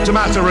to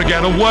matter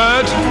again. A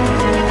word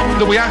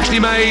that we actually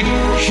made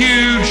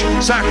huge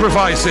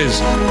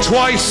sacrifices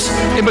twice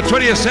in the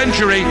 20th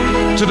century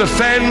to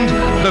defend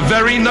the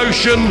very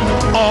notion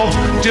of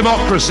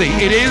democracy.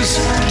 It is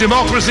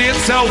democracy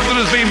itself that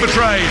has been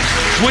betrayed.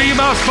 We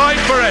must fight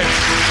for it.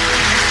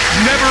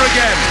 Never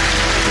again.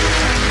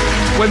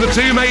 When the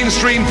two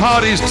mainstream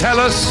parties tell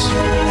us,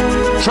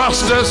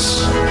 trust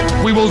us,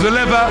 we will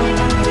deliver,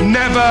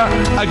 never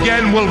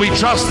again will we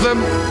trust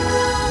them.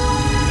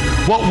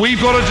 What we've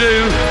got to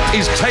do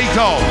is take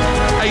on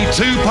a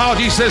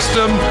two-party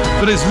system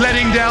that is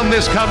letting down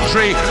this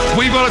country.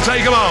 We've got to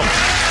take them on.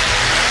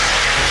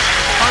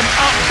 I'm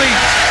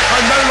upbeat.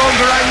 I'm no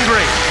longer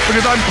angry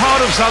because I'm part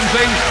of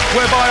something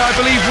whereby I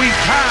believe we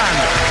can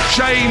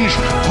change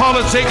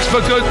politics for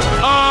good.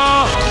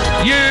 Are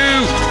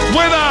you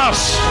with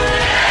us?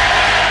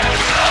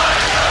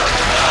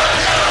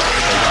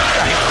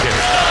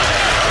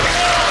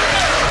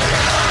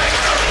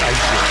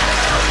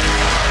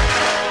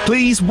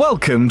 Please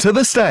welcome to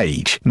the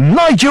stage,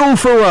 Nigel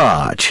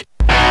Farage.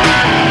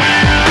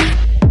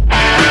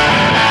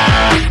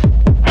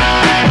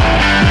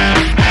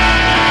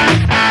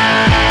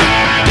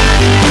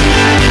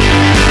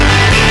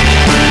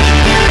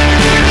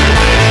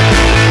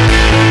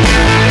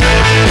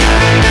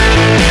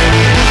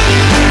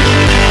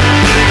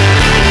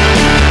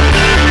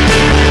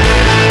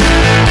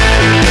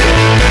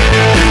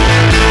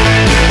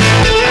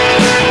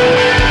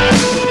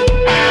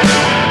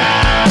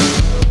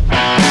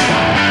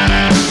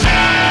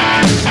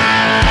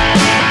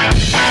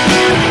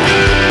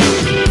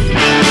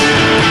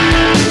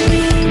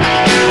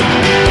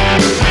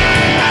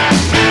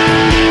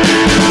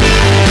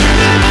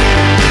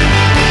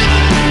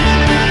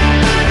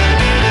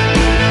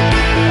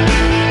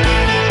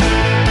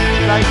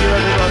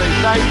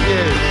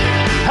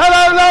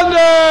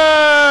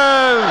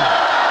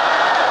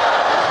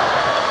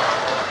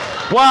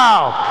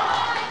 Wow.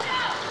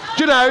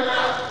 Do you know,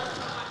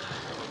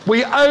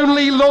 we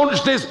only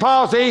launched this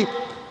party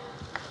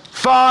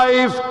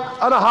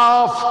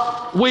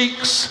 5.5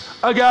 weeks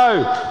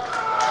ago.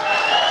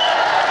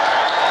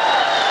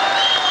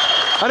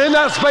 And in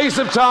that space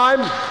of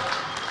time,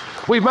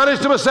 we've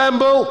managed to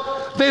assemble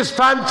this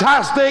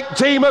fantastic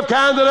team of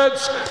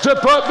candidates to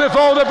put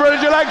before the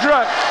British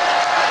electorate.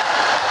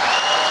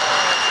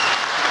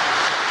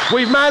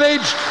 We've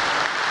managed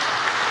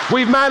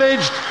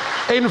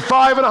in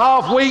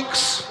 5.5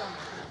 weeks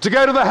to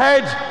go to the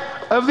head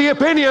of the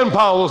opinion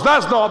polls.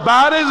 That's not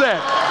bad, is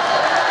it?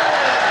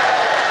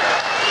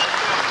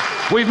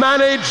 We've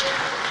managed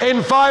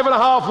in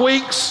 5.5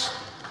 weeks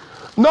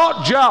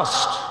not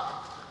just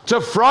to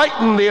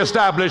frighten the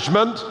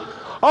establishment.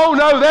 Oh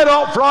no, they're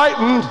not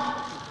frightened.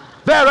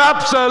 They're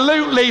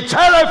absolutely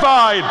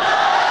terrified.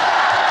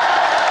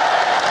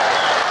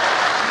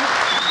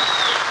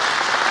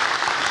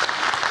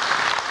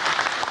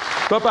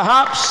 But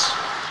perhaps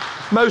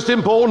most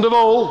important of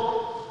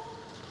all,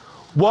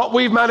 what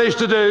we've managed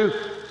to do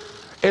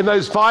in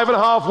those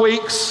 5.5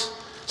 weeks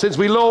since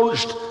we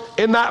launched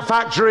in that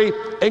factory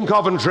in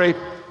Coventry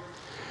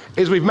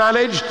is we've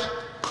managed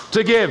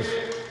to give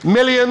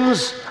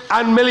millions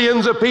and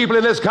millions of people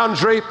in this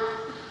country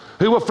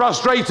who were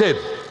frustrated,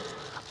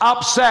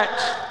 upset,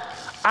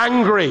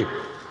 angry,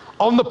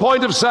 on the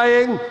point of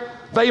saying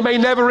they may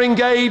never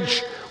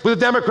engage with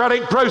the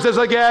democratic process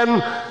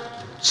again.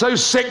 So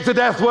sick to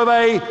death were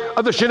they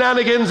of the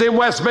shenanigans in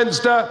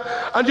Westminster.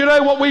 And you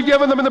know what we've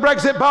given them in the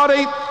Brexit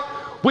Party?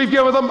 We've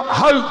given them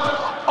hope,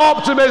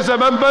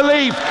 optimism and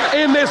belief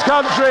in this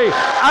country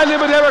and in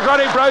the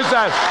democratic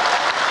process.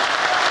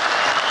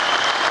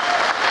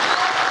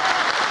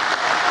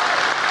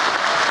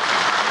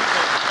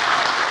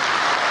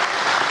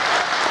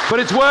 But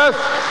it's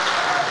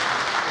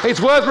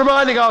worth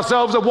reminding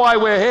ourselves of why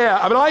we're here.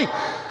 I mean, I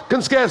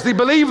can scarcely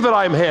believe that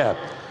I'm here.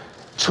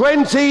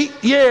 20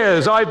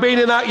 years I've been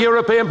in that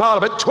European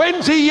Parliament.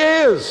 20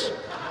 years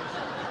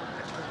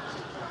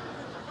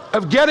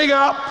of getting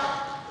up.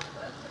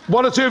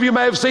 One or two of you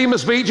may have seen the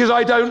speeches,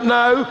 I don't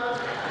know.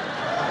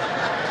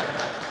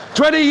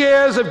 20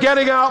 years of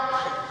getting up,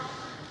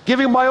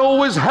 giving my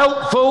always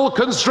helpful,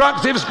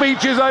 constructive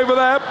speeches over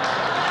there.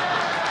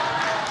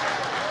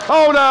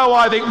 Oh no,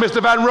 I think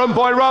Mr. Van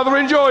Rompuy rather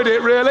enjoyed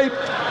it, really.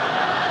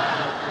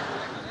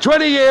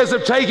 20 years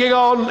of taking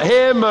on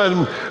him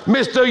and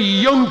Mr.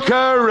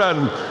 Juncker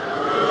and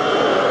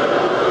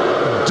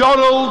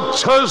Donald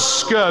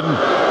Tusk and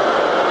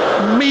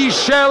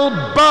Michel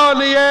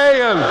Barnier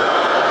and,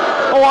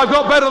 oh, I've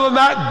got better than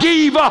that,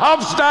 Guy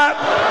Verhofstadt.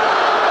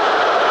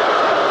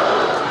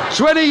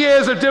 20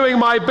 years of doing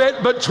my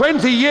bit, but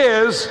 20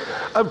 years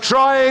of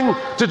trying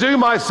to do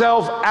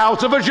myself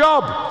out of a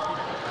job.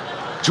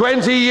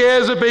 20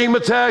 years of being the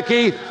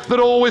turkey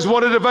that always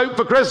wanted to vote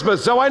for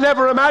Christmas. So I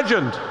never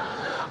imagined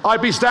I'd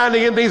be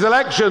standing in these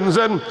elections,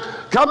 and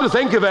come to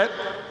think of it,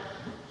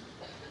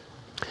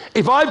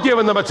 if I've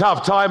given them a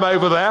tough time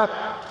over there,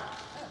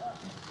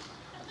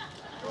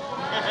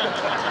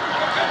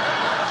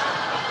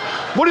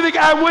 what do you think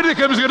Anne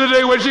Widdecombe's going to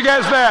do when she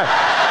gets there?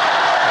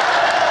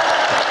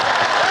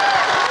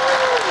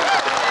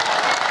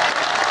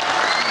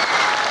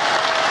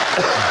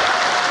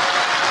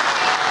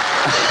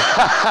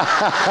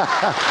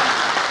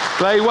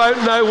 They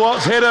won't know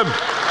what's hit them.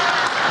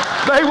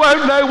 They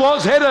won't know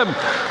what's hit them.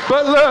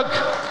 But look,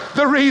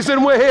 the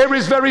reason we're here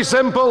is very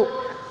simple.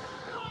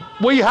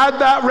 We had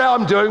that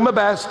I'm doing my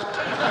best.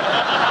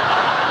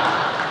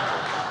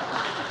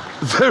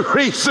 The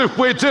reason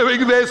we're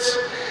doing this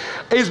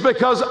is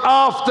because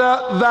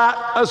after that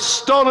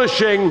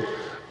astonishing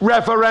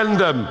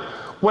referendum,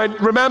 when,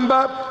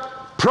 remember,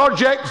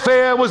 Project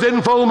Fear was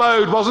in full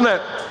mode, wasn't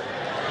it?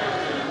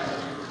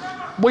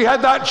 We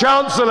had that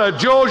Chancellor,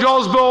 George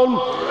Osborne,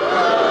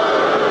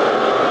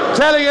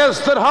 telling us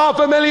that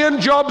 500,000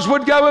 jobs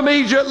would go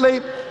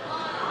immediately.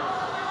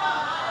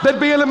 There'd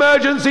be an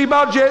emergency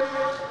budget.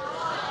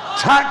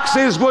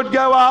 Taxes would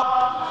go up.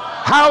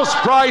 House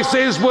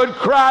prices would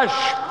crash.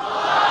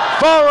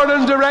 Foreign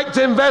and direct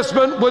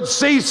investment would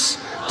cease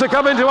to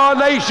come into our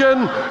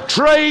nation.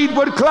 Trade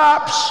would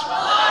collapse.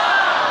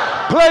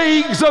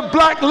 Plagues of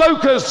black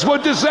locusts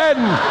would descend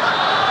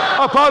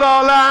upon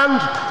our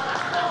land.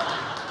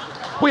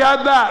 We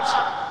had that.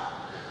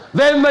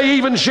 Then they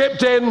even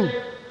shipped in,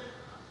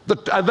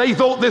 and they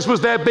thought this was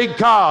their big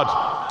card.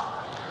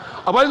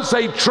 I won't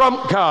say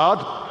Trump card,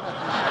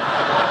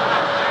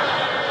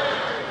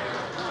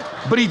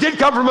 but he did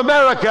come from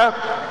America,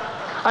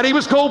 and he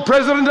was called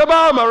President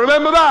Obama.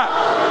 Remember that?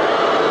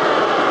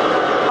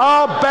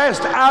 Our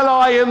best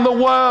ally in the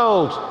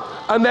world.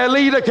 And their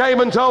leader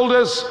came and told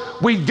us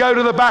we'd go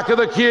to the back of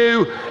the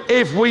queue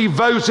if we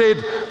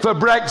voted for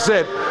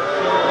Brexit.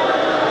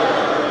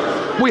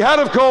 We had,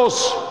 of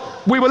course,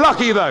 we were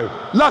lucky though,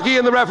 lucky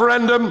in the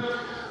referendum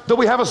that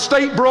we have a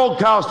state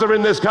broadcaster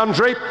in this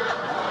country.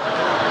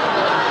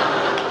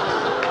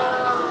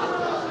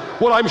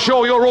 Well, I'm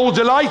sure you're all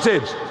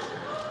delighted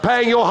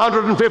paying your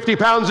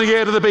 £150 a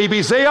year to the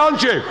BBC,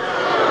 aren't you?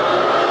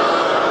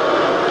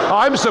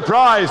 I'm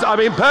surprised. I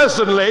mean,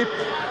 personally,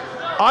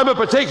 I'm a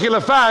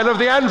particular fan of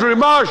the Andrew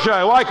Marr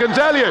show, I can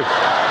tell you.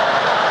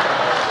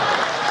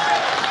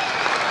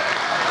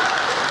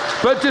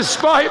 But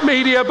despite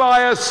media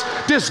bias,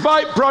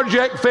 despite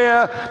Project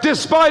Fear,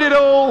 despite it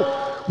all,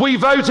 we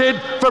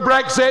voted for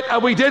Brexit,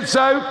 and we did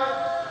so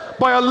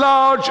by a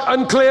large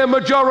and clear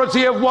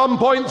majority of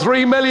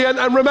 1.3 million.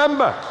 And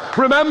remember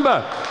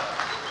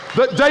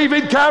that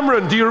David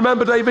Cameron, do you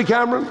remember David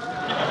Cameron?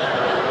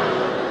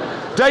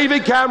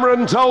 David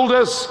Cameron told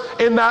us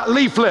in that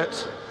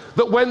leaflet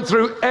that went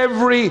through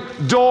every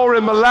door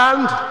in the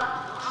land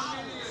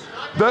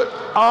that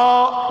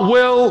our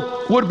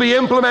will would be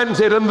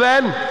implemented. And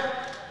then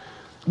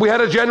we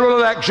had a general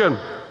election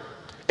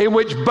in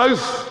which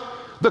both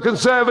the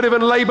Conservative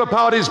and Labour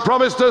parties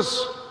promised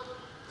us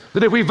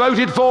that if we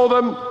voted for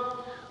them,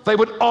 they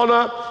would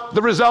honour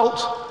the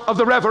result of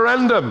the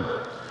referendum.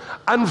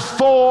 And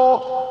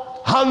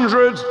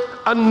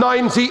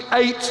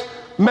 498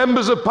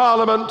 members of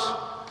Parliament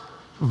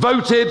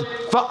voted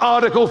for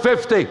Article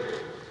 50.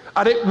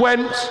 And it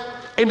went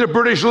into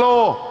British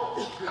law.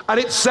 And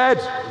it said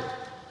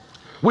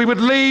we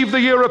would leave the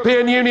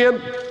European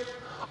Union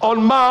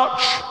on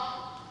March.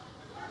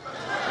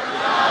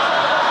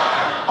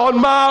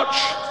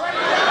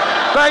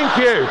 Thank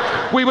you.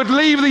 We would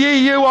leave the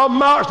EU on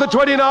March the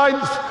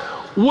 29th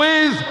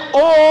with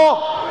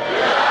or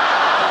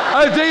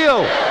a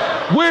deal.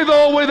 With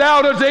or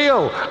without a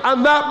deal.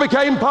 And that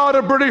became part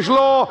of British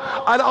law.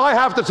 And I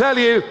have to tell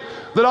you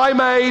that I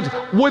made,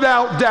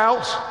 without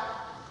doubt,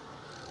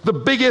 the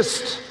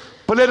biggest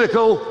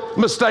political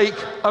mistake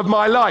of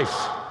my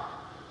life.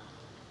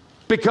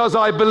 Because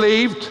I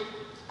believed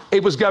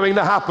it was going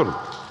to happen.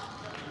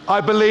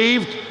 I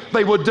believed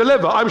they would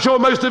deliver. I'm sure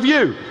most of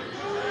you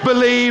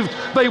believed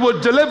they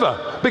would deliver,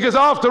 because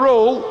after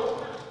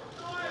all,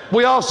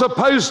 we are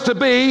supposed to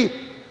be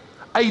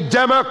a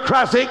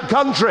democratic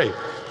country.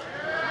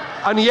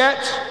 And yet,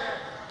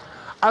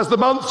 as the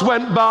months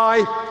went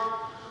by,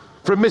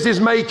 from Mrs.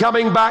 May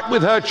coming back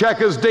with her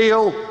Chequers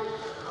deal,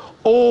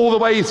 all the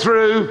way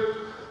through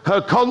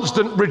her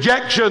constant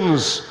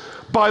rejections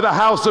by the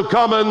House of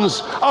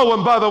Commons. Oh,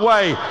 and by the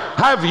way,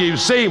 have you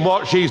seen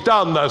what she's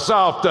done this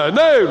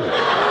afternoon?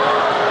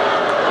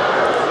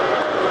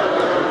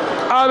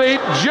 I mean,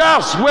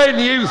 just when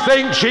you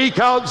think she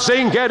can't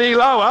sink any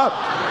lower,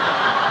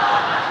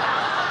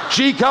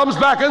 she comes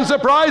back and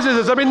surprises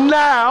us. I mean,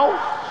 now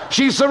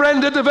she's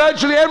surrendered to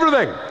virtually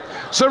everything.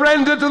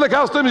 Surrendered to the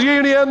customs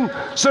union,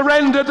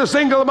 surrendered to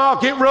single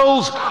market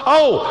rules.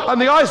 Oh, and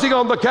the icing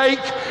on the cake,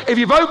 if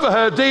you vote for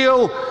her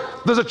deal,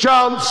 there's a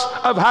chance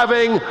of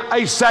having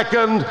a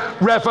second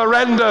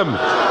referendum.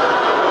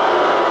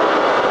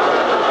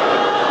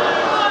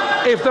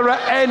 If there are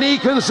any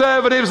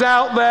Conservatives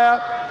out there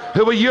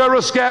who are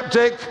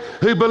Eurosceptic,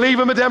 who believe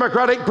in the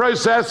democratic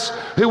process,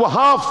 who were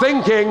half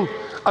thinking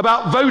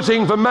about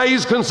voting for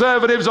May's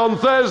Conservatives on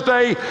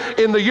Thursday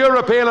in the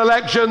European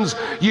elections,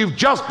 you've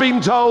just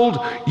been told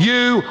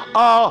you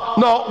are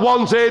not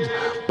wanted.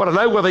 But I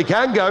know where they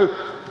can go.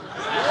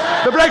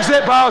 The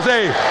Brexit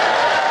Party.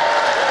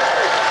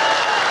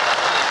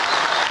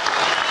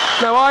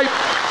 Now,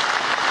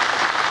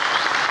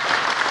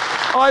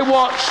 I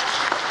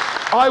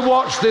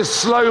watched this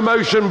slow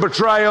motion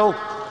betrayal,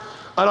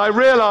 and I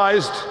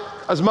realised,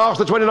 as March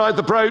the 29th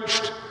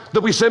approached,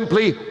 that we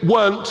simply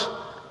weren't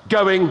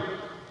going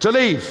to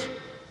leave.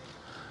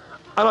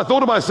 And I thought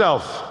to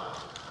myself,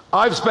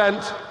 I've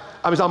spent,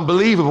 I mean, it's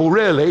unbelievable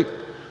really,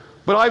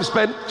 but I've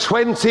spent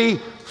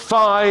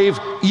 25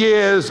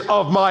 years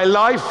of my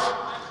life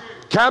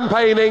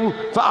campaigning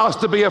for us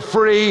to be a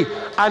free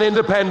and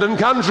independent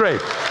country.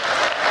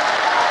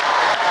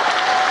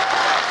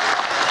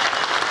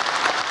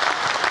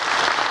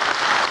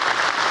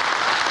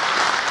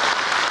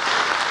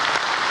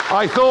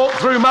 I thought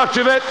through much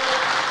of it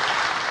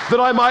that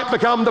I might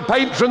become the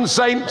patron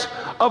saint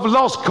of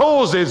lost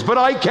causes, but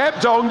I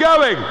kept on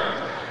going.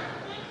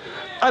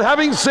 And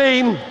having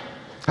seen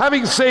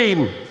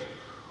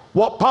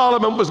what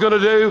Parliament was going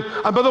to do,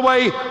 and by the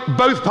way,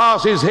 both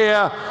parties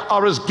here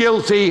are as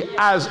guilty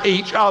as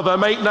each other,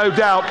 make no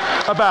doubt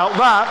about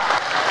that.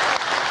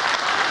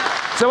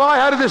 So I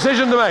had a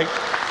decision to make.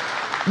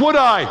 Would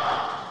I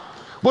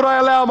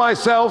allow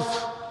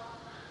myself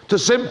to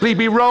simply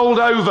be rolled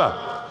over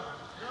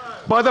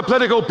by the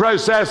political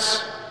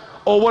process,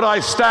 or would I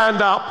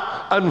stand up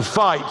and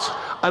fight?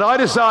 And I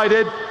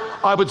decided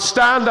I would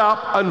stand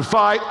up and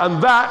fight,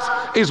 and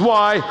that is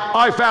why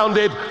I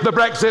founded the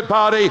Brexit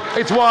Party.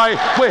 It's why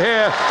we're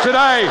here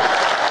today.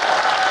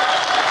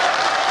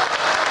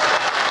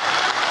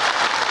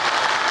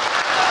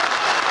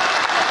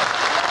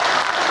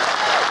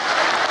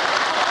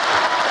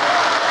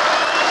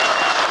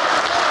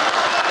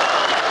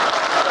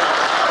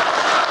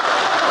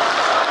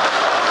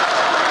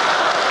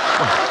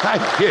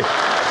 Thank you.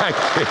 Thank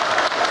you.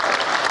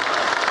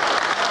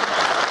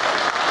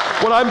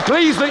 Well, I'm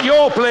pleased that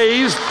you're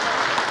pleased,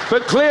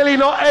 but clearly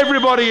not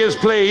everybody is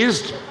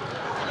pleased.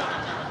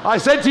 I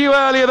said to you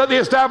earlier that the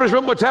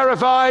establishment were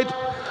terrified,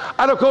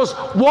 and of course,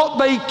 what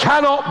they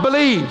cannot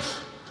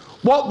believe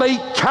What they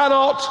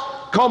cannot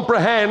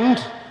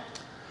comprehend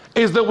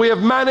is that we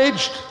have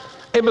managed,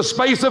 in the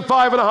space of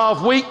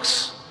 5.5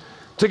 weeks,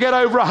 to get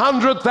over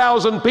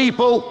 100,000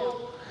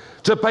 people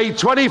to pay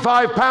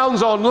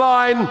 £25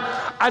 online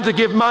and to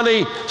give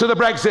money to the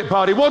Brexit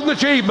Party. What an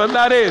achievement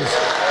that is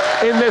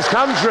in this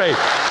country.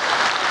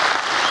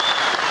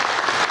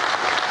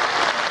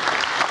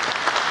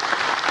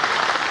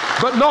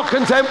 But not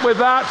content with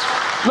that,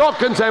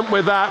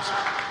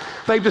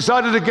 they've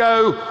decided to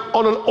go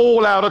on an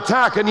all-out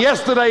attack. And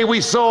yesterday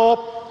we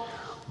saw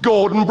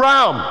Gordon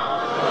Brown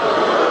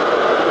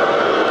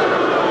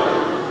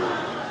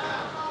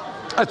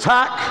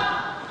attack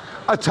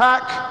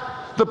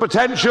the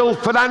potential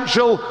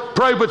financial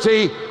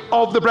probity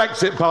of the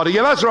Brexit Party.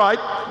 Yeah, that's right.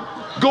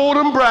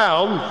 Gordon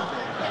Brown.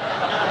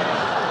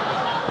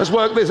 Let's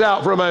work this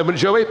out for a moment,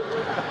 shall we?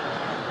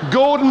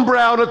 Gordon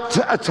Brown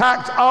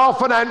attacked our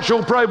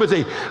financial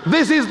probity.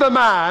 This is the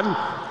man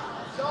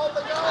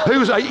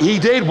he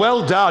did.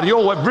 Well done.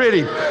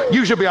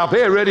 You should be up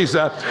here, really,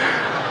 sir.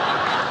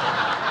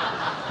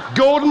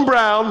 Gordon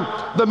Brown,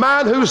 the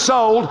man who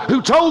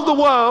told the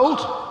world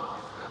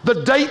the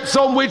dates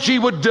on which he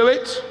would do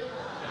it,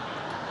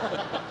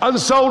 and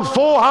sold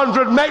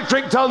 400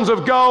 metric tons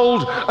of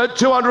gold at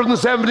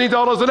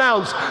 $270 an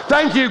ounce.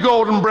 Thank you,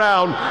 Gordon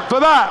Brown, for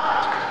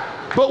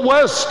that. But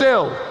worse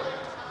still,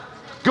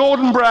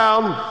 Gordon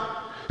Brown,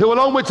 who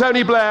along with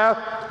Tony Blair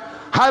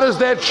had as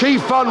their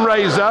chief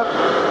fundraiser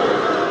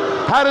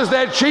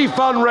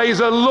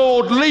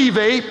Lord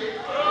Levy,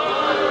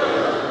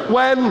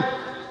 when,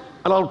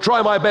 and I'll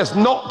try my best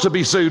not to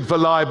be sued for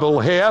libel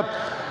here,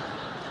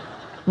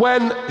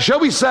 when, shall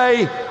we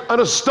say, an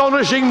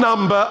astonishing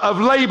number of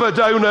Labour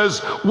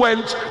donors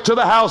went to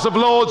the House of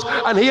Lords,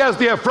 and he has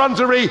the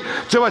effrontery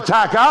to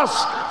attack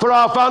us for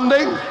our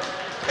funding.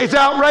 It's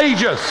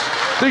outrageous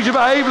that he should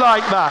behave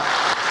like that.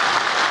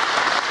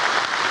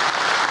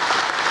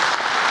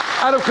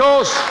 And of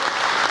course,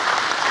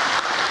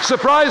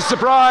 surprise,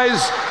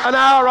 surprise, an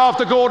hour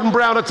after Gordon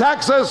Brown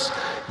attacks us,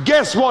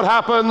 guess what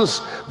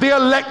happens? The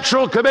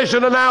Electoral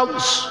Commission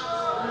announce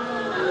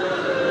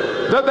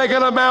that they're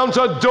going to mount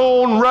a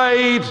dawn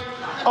raid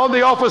on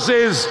the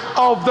offices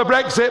of the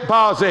Brexit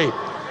Party.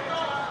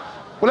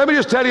 Well, let me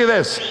just tell you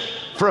this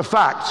for a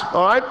fact,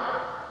 all right?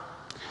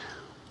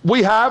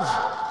 We have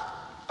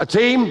a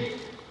team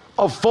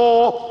of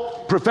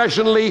 4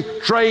 professionally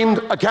trained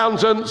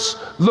accountants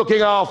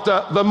looking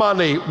after the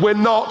money. We're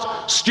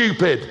not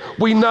stupid.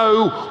 We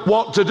know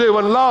what to do.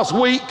 And last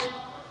week,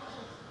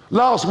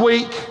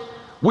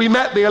 we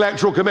met the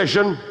Electoral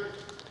Commission,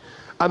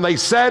 and they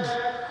said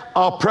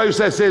our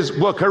processes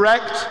were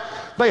correct.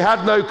 They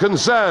had no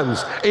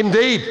concerns.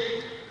 Indeed,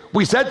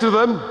 we said to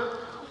them,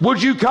 would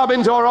you come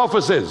into our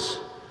offices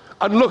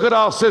and look at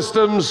our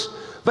systems?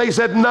 They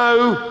said,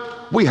 no,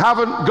 we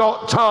haven't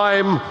got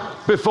time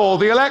before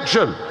the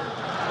election.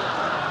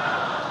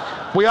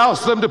 We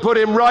asked them to put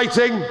in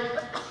writing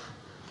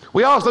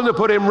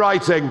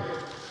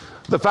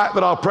the fact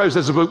that our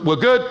processes were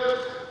good,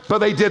 but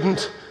they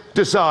didn't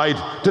decide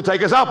to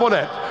take us up on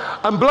it.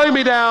 And blow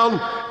me down,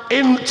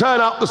 turn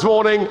up this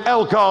morning,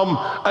 Elcom,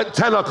 at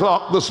 10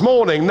 o'clock this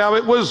morning. Now,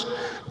 it was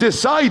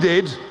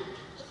decided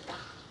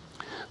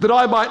that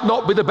I might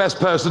not be the best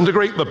person to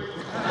greet them.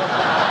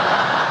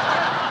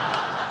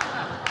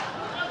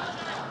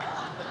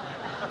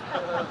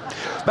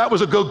 That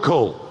was a good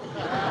call.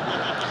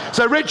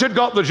 So Richard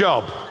got the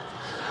job.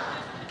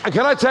 And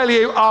can I tell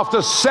you,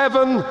 after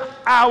 7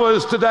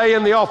 hours today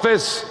in the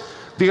office,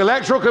 the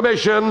Electoral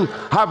Commission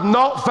have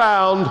not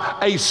found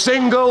a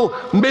single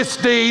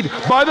misdeed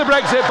by the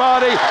Brexit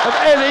Party of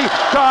any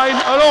kind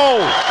at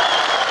all.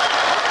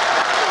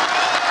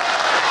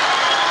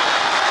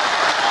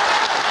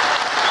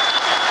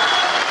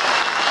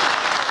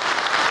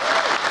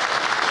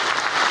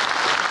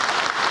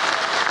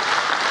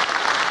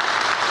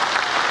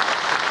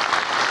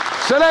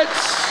 So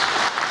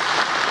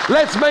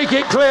let's make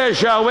it clear,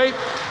 shall we?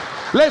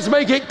 Let's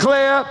make it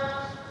clear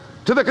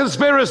to the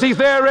conspiracy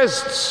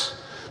theorists,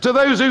 to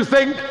those who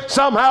think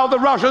somehow the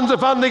Russians are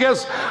funding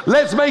us.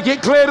 Let's make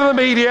it clear to the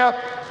media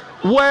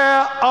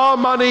where our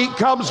money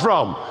comes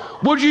from.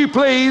 Would you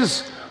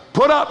please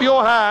put up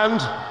your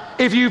hand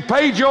if you've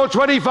paid your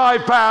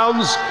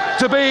 £25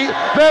 to be...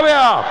 There we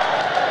are.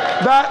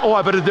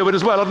 I better do it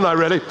as well, hadn't I,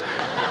 really?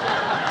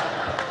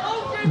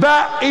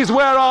 That is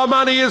where our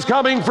money is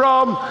coming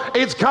from.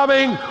 It's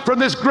coming from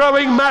this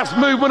growing mass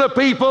movement of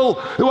people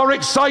who are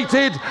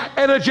excited,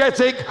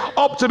 energetic,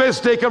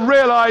 optimistic, and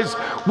realise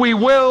we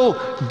will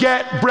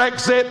get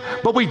Brexit,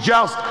 but we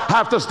just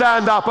have to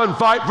stand up and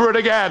fight for it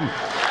again.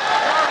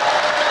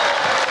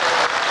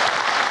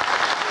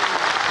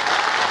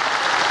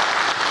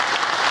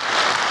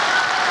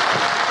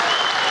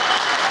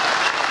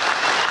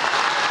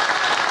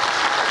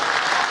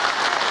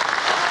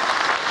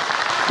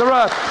 There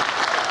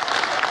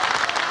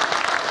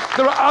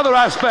are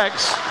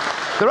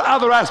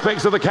other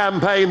aspects of the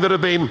campaign that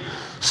have been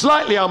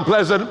slightly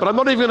unpleasant, but I'm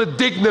not even going to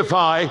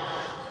dignify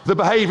the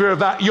behaviour of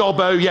that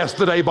yobbo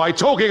yesterday by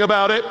talking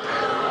about it.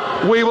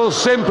 We will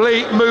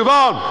simply move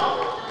on.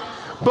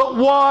 But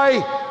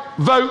why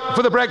vote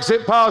for the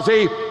Brexit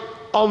Party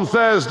on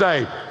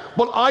Thursday?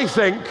 Well, I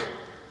think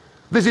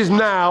this is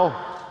now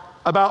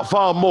about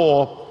far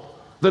more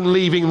than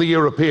leaving the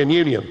European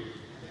Union.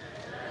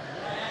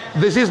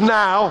 This is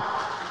now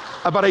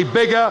about a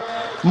bigger,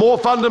 more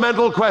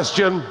fundamental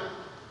question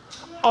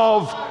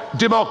of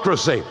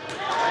democracy.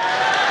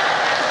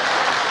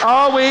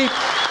 Are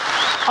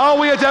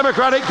we a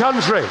democratic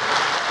country?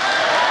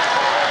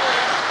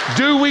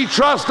 Do we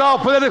trust our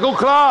political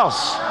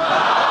class?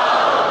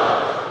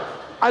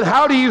 And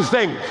how do you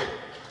think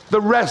the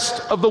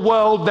rest of the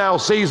world now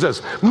sees us?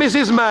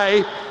 Mrs.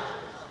 May,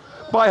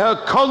 by her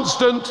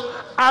constant,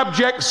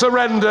 abject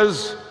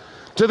surrenders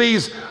to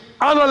these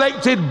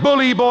unelected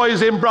bully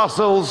boys in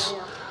Brussels,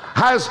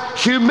 has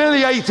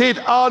humiliated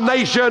our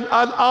nation,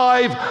 and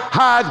I've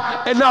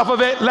had enough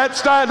of it. Let's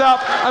stand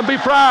up and be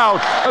proud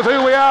of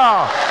who we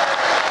are.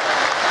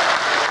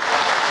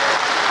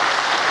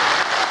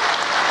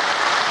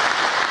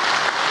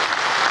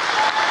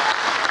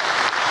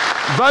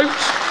 Vote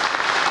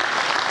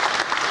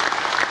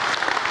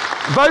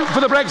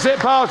for the Brexit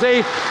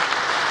Party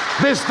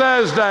this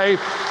Thursday,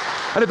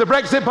 and if the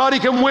Brexit Party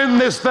can win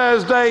this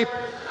Thursday,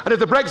 and if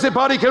the Brexit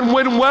Party can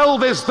win well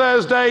this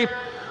Thursday,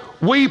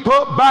 we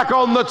put back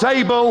on the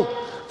table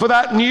for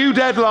that new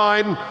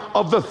deadline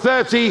of the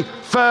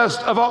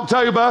 31st of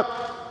October,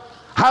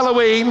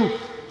 Halloween,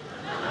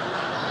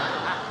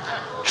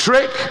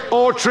 trick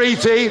or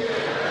treaty.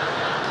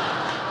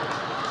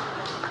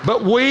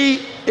 But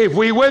if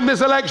we win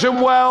this election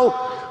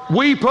well,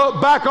 we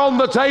put back on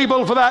the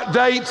table for that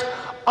date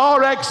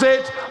our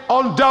exit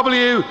on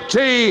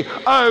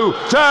WTO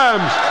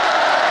terms.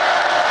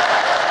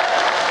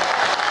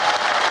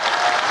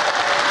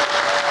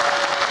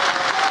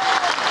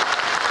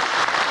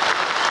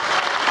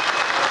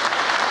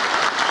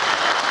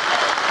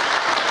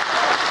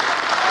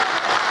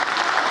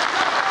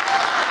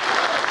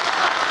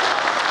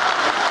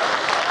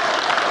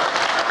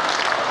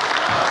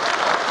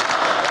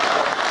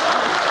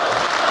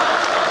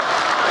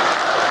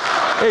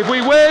 If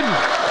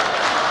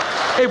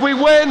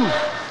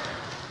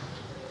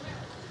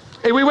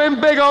we win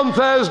big on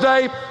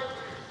Thursday,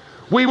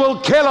 we will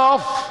kill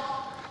off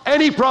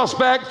any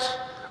prospect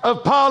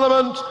of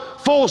Parliament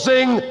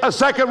forcing a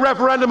second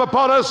referendum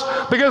upon us,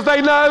 because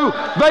they know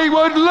they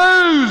would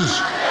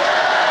lose.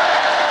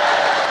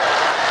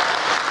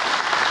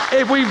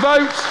 If we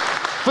vote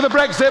for the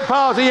Brexit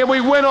Party and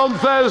we win on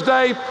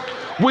Thursday,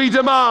 we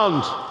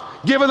demand,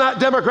 given that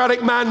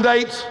democratic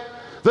mandate,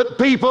 that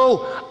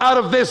people out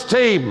of this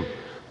team,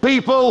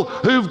 people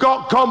who've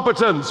got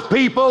competence,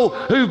 people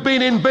who've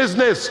been in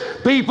business,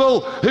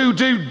 people who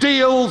do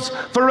deals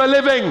for a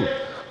living,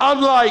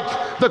 unlike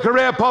the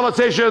career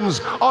politicians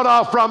on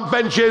our front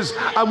benches,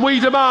 and we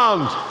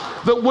demand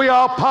that we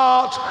are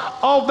part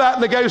of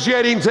that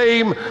negotiating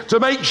team to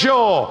make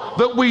sure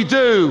that we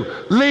do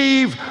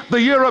leave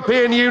the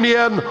European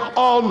Union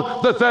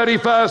on the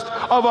 31st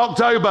of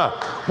October.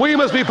 We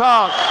must be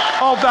part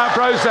of that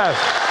process.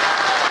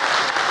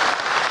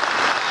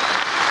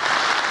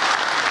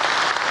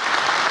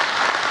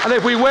 And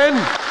if we win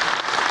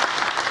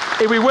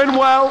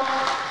well,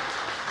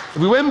 if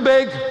we win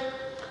big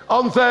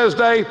on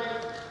Thursday,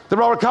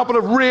 there are a couple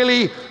of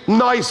really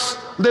nice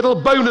little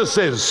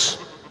bonuses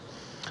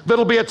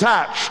that'll be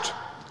attached.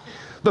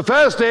 The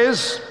first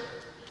is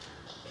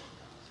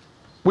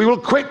we will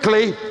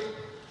quickly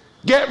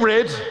get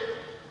rid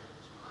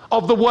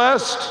of the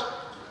worst,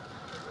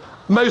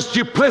 most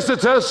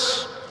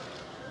duplicitous,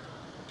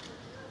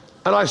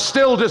 and I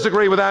still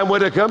disagree with Anne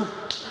Widdecombe.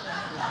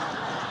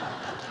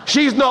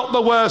 She's not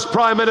the worst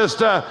Prime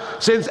Minister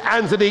since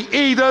Anthony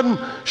Eden.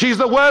 She's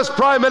the worst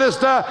Prime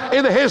Minister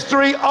in the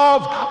history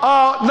of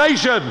our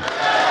nation.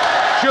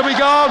 She'll be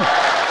gone.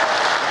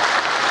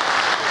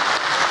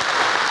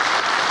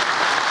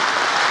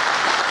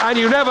 And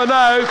you never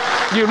know,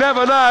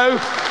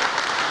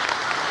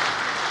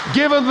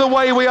 given the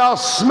way we are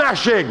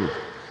smashing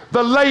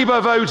the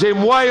Labour vote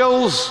in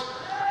Wales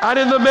and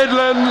in the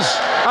Midlands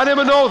and in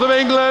the north of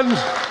England,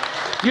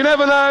 you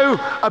never know,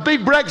 a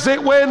big Brexit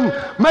win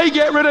may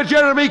get rid of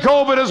Jeremy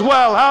Corbyn as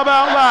well. How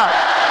about that?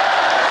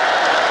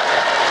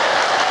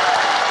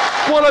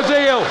 What a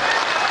deal.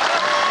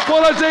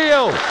 What a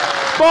deal.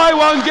 Buy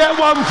one, get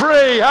one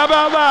free. How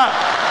about that?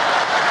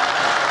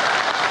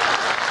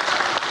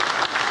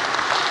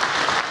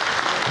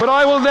 But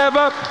I will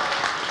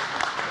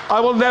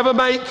never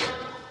make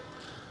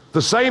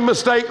the same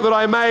mistake that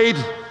I made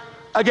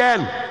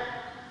again.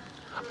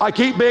 I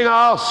keep being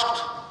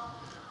asked,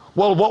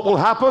 well, what will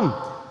happen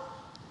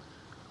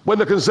when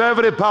the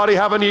Conservative Party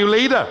have a new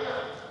leader?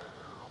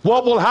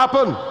 What will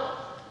happen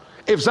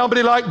if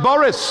somebody like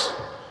Boris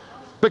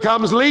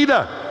becomes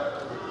leader?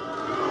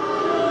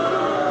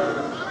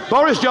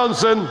 Boris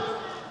Johnson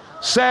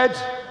said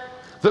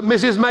that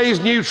Mrs. May's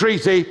new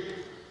treaty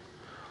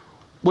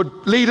would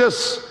lead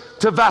us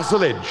to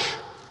vassalage.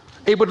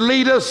 It would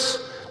lead us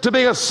to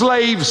being a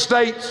slave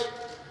state.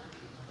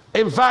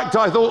 In fact,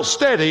 I thought,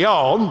 steady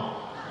on.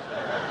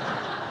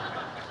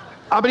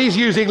 I mean, he's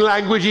using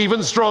language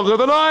even stronger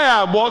than I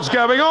am. What's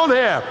going on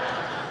here?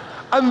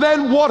 And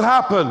then what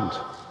happened?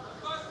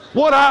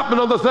 What happened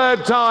on the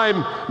third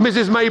time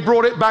Mrs. May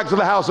brought it back to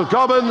the House of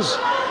Commons?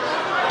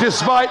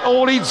 Despite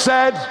all he'd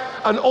said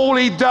and all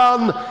he'd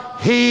done,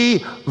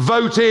 he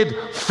voted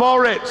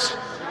for it.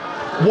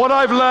 What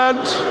I've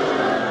learnt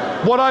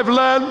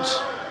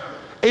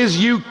is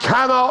you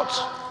cannot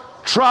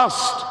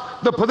trust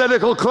the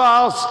political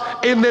class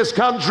in this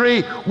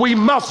country. We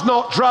must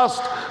not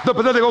trust the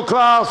political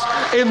class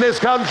in this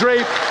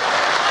country.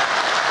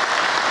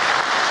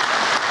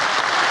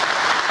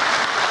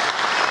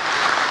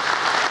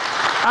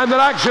 And that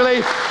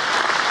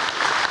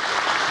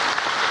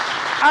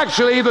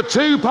actually the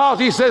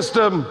two-party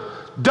system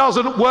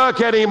doesn't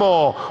work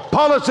anymore.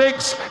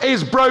 Politics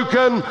is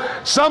broken.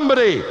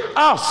 Somebody,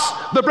 us,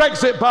 the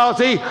Brexit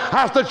Party,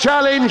 has to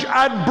challenge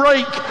and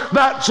break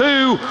that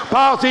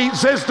two-party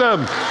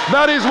system.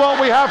 That is what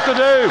we have to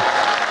do.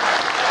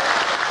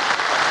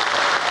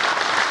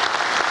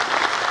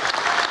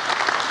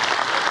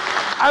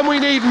 And we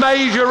need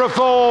major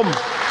reform.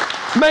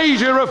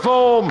 Major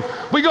reform.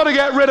 We've got to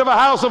get rid of a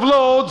House of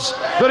Lords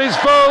that is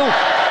full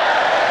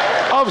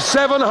of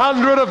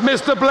 700 of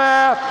Mr.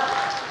 Blair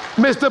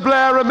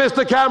and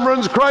Mr.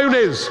 Cameron's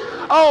cronies.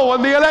 Oh,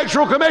 and the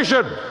Electoral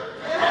Commission,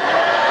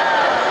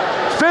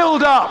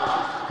 filled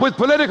up with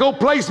political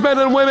placemen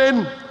and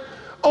women,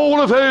 all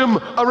of whom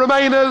are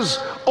Remainers,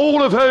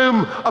 all of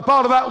whom are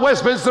part of that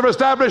Westminster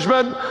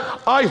establishment.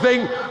 I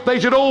think they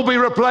should all be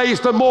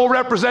replaced and more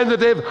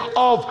representative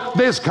of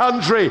this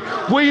country.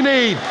 We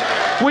need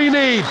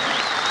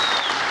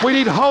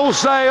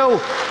wholesale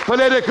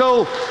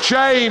political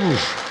change.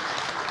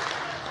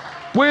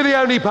 We're the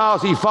only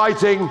party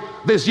fighting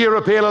this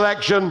European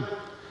election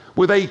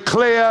with a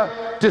clear,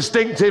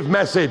 distinctive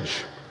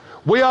message.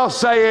 We are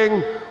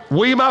saying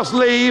we must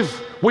leave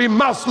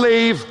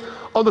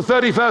on the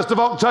 31st of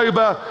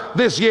October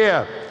this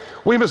year.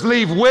 We must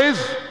leave with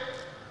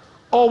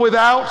or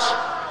without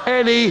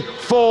any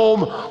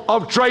form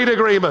of trade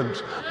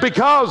agreement,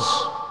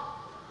 because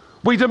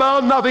we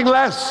demand nothing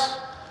less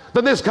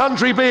than this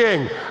country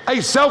being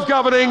a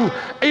self-governing,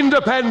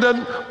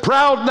 independent,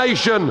 proud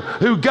nation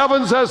who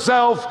governs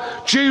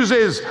herself,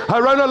 chooses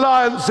her own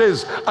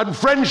alliances and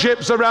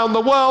friendships around the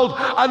world.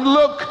 And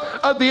look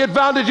at the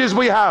advantages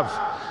we have.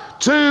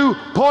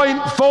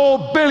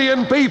 2.4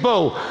 billion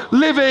people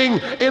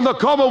living in the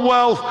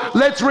Commonwealth.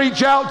 Let's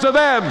reach out to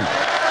them.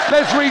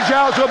 Let's reach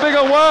out to a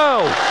bigger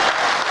world.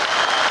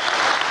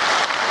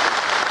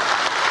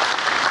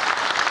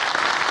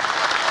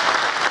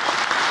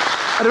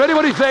 And if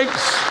anybody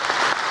thinks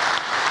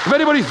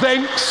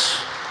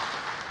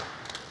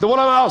that what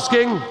I'm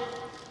asking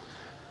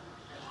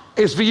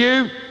is for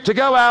you to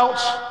go out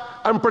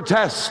and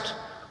protest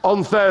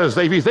on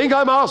Thursday, if you think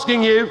I'm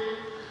asking you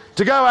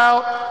to go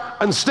out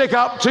and stick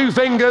up two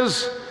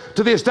fingers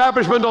to the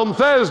establishment on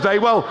Thursday,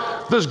 well,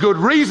 there's good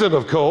reason,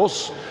 of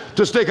course,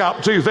 to stick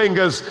up two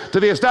fingers to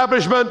the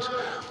establishment,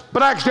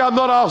 but actually I'm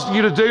not asking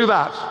you to do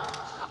that.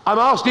 I'm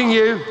asking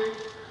you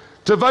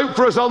to vote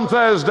for us on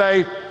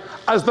Thursday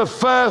as the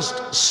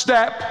first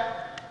step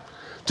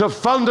to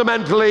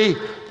fundamentally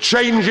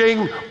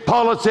changing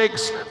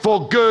politics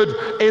for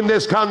good in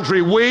this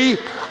country. We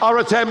are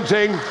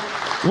attempting,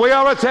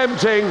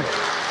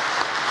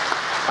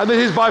 and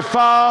this is by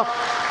far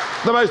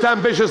the most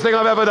ambitious thing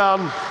I've ever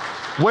done,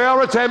 we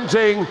are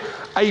attempting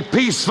a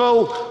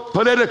peaceful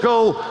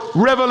political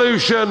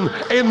revolution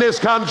in this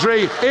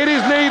country. It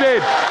is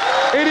needed.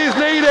 It is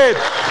needed.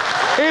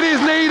 It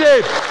is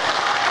needed.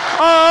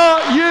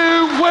 Are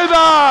you with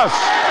us?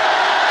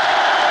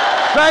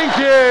 Thank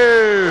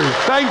you.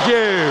 Thank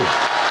you.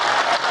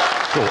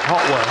 Cool.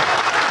 Hot work.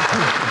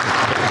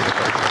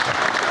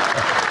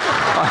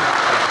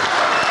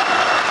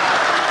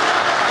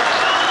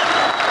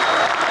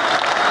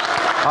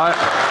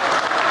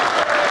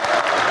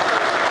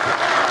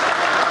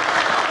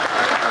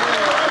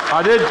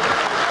 I did.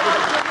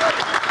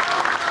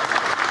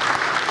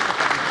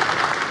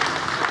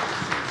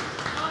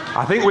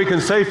 I think we can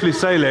safely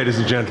say, ladies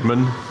and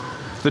gentlemen,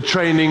 the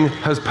training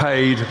has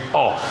paid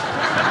off.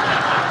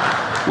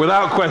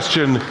 Without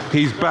question,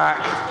 he's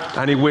back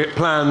and he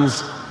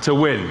plans to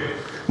win.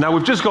 Now,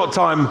 we've just got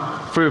time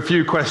for a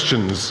few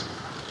questions.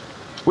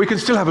 We can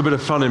still have a bit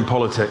of fun in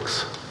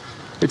politics.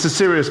 It's a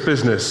serious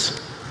business.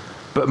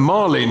 But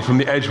Marlene from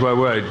the Edgware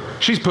Road,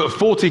 she's put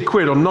 40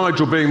 quid on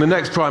Nigel being the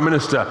next Prime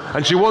Minister,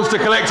 and she wants to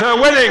collect her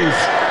winnings.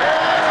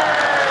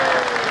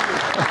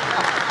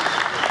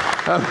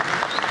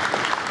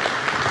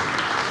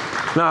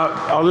 Now,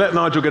 I'll let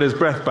Nigel get his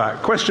breath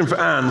back. Question for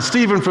Anne.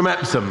 Stephen from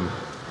Epsom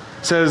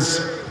says,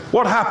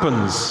 what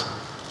happens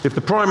if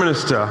the Prime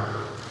Minister,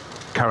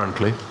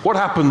 currently, what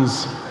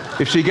happens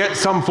if she gets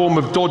some form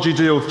of dodgy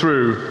deal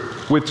through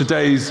with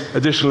today's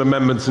additional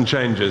amendments and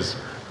changes?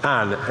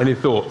 Anne, any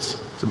thoughts?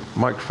 There's a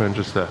microphone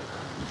just there.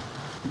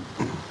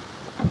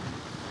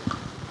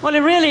 Well,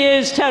 it really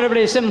is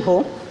terribly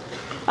simple.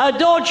 A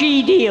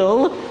dodgy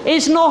deal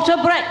is not a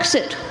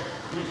Brexit.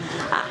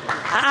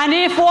 And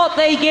if what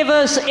they give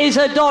us is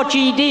a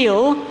dodgy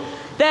deal,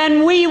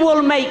 then we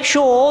will make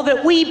sure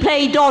that we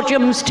play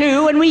dodgems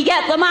too and we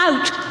get them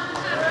out.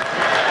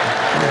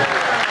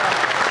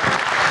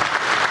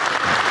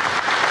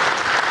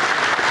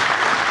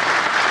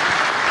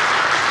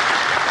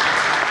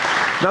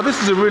 Now,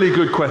 this is a really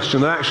good question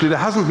that actually there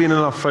hasn't been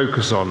enough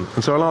focus on,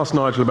 and so I'll ask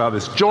Nigel about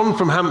this. John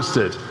from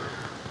Hampstead,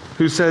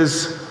 who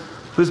says,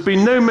 there's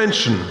been no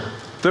mention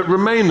that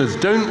Remainers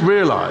don't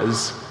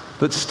realise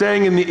that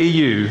staying in the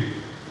EU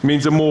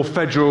means a more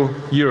federal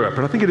Europe,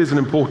 and I think it is an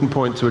important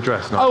point to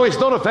address now. Oh, it's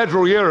not a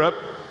federal Europe.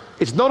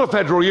 It's not a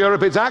federal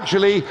Europe, it's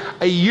actually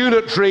a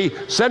unitary,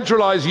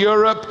 centralised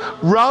Europe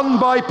run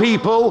by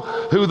people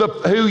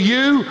who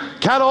you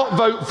cannot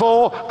vote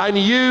for and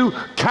you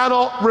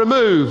cannot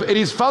remove. It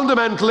is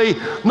fundamentally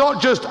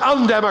not just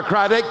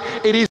undemocratic,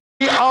 it is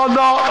we are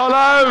not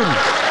alone.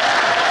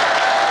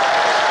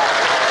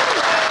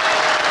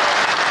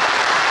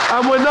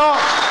 And we're not.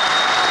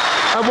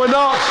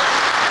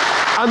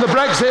 And the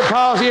Brexit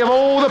Party, of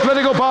all the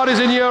political parties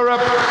in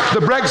Europe, the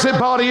Brexit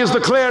Party is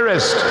the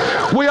clearest.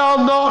 We are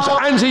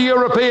not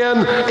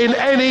anti-European in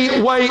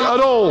any way at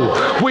all.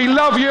 We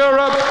love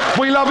Europe,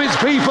 we love its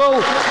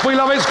people, we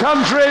love its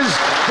countries,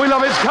 we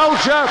love its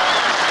culture.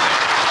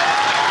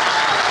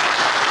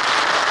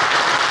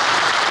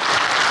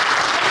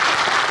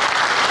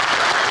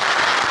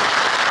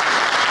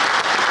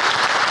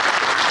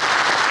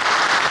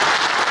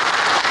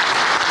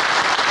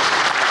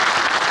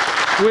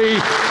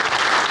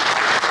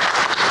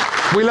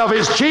 We love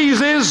its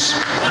cheeses,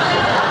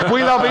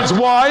 we love its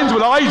wines,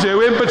 well I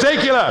do in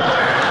particular.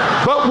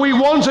 But we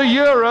want a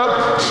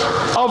Europe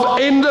of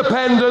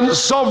independent,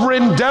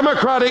 sovereign,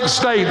 democratic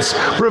states.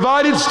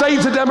 Provided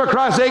states are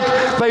democratic,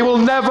 they will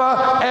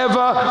never,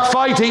 ever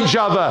fight each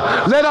other.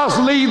 Let us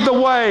lead the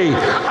way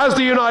as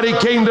the United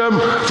Kingdom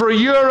for a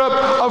Europe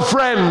of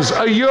friends,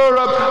 a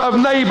Europe of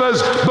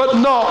neighbours, but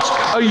not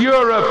a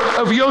Europe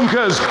of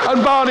Junckers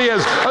and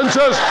Barniers and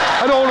Tusk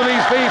and all of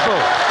these people.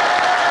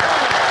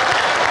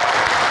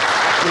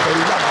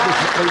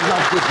 They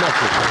love this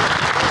message.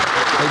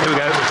 Here we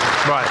go.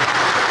 Right.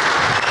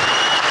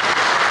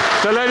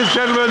 So, ladies and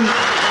gentlemen,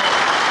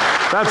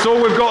 that's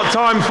all we've got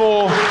time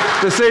for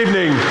this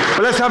evening.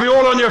 But let's have you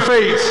all on your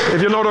feet,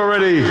 if you're not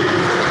already.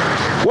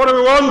 What do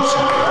we want?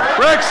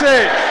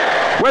 Brexit!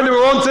 When do we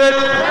want it?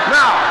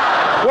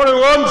 Now! What do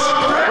we want?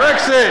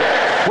 Brexit!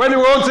 When do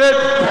we want it?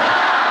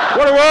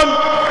 What do we want?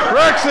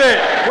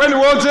 Brexit! When do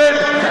we want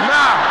it?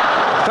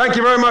 Now! Thank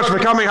you very much for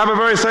coming. Have a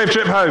very safe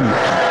trip home.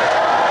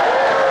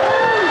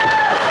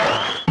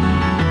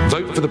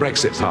 Vote for the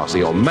Brexit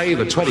Party on May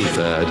the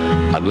 23rd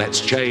and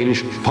let's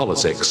change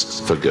politics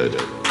for good.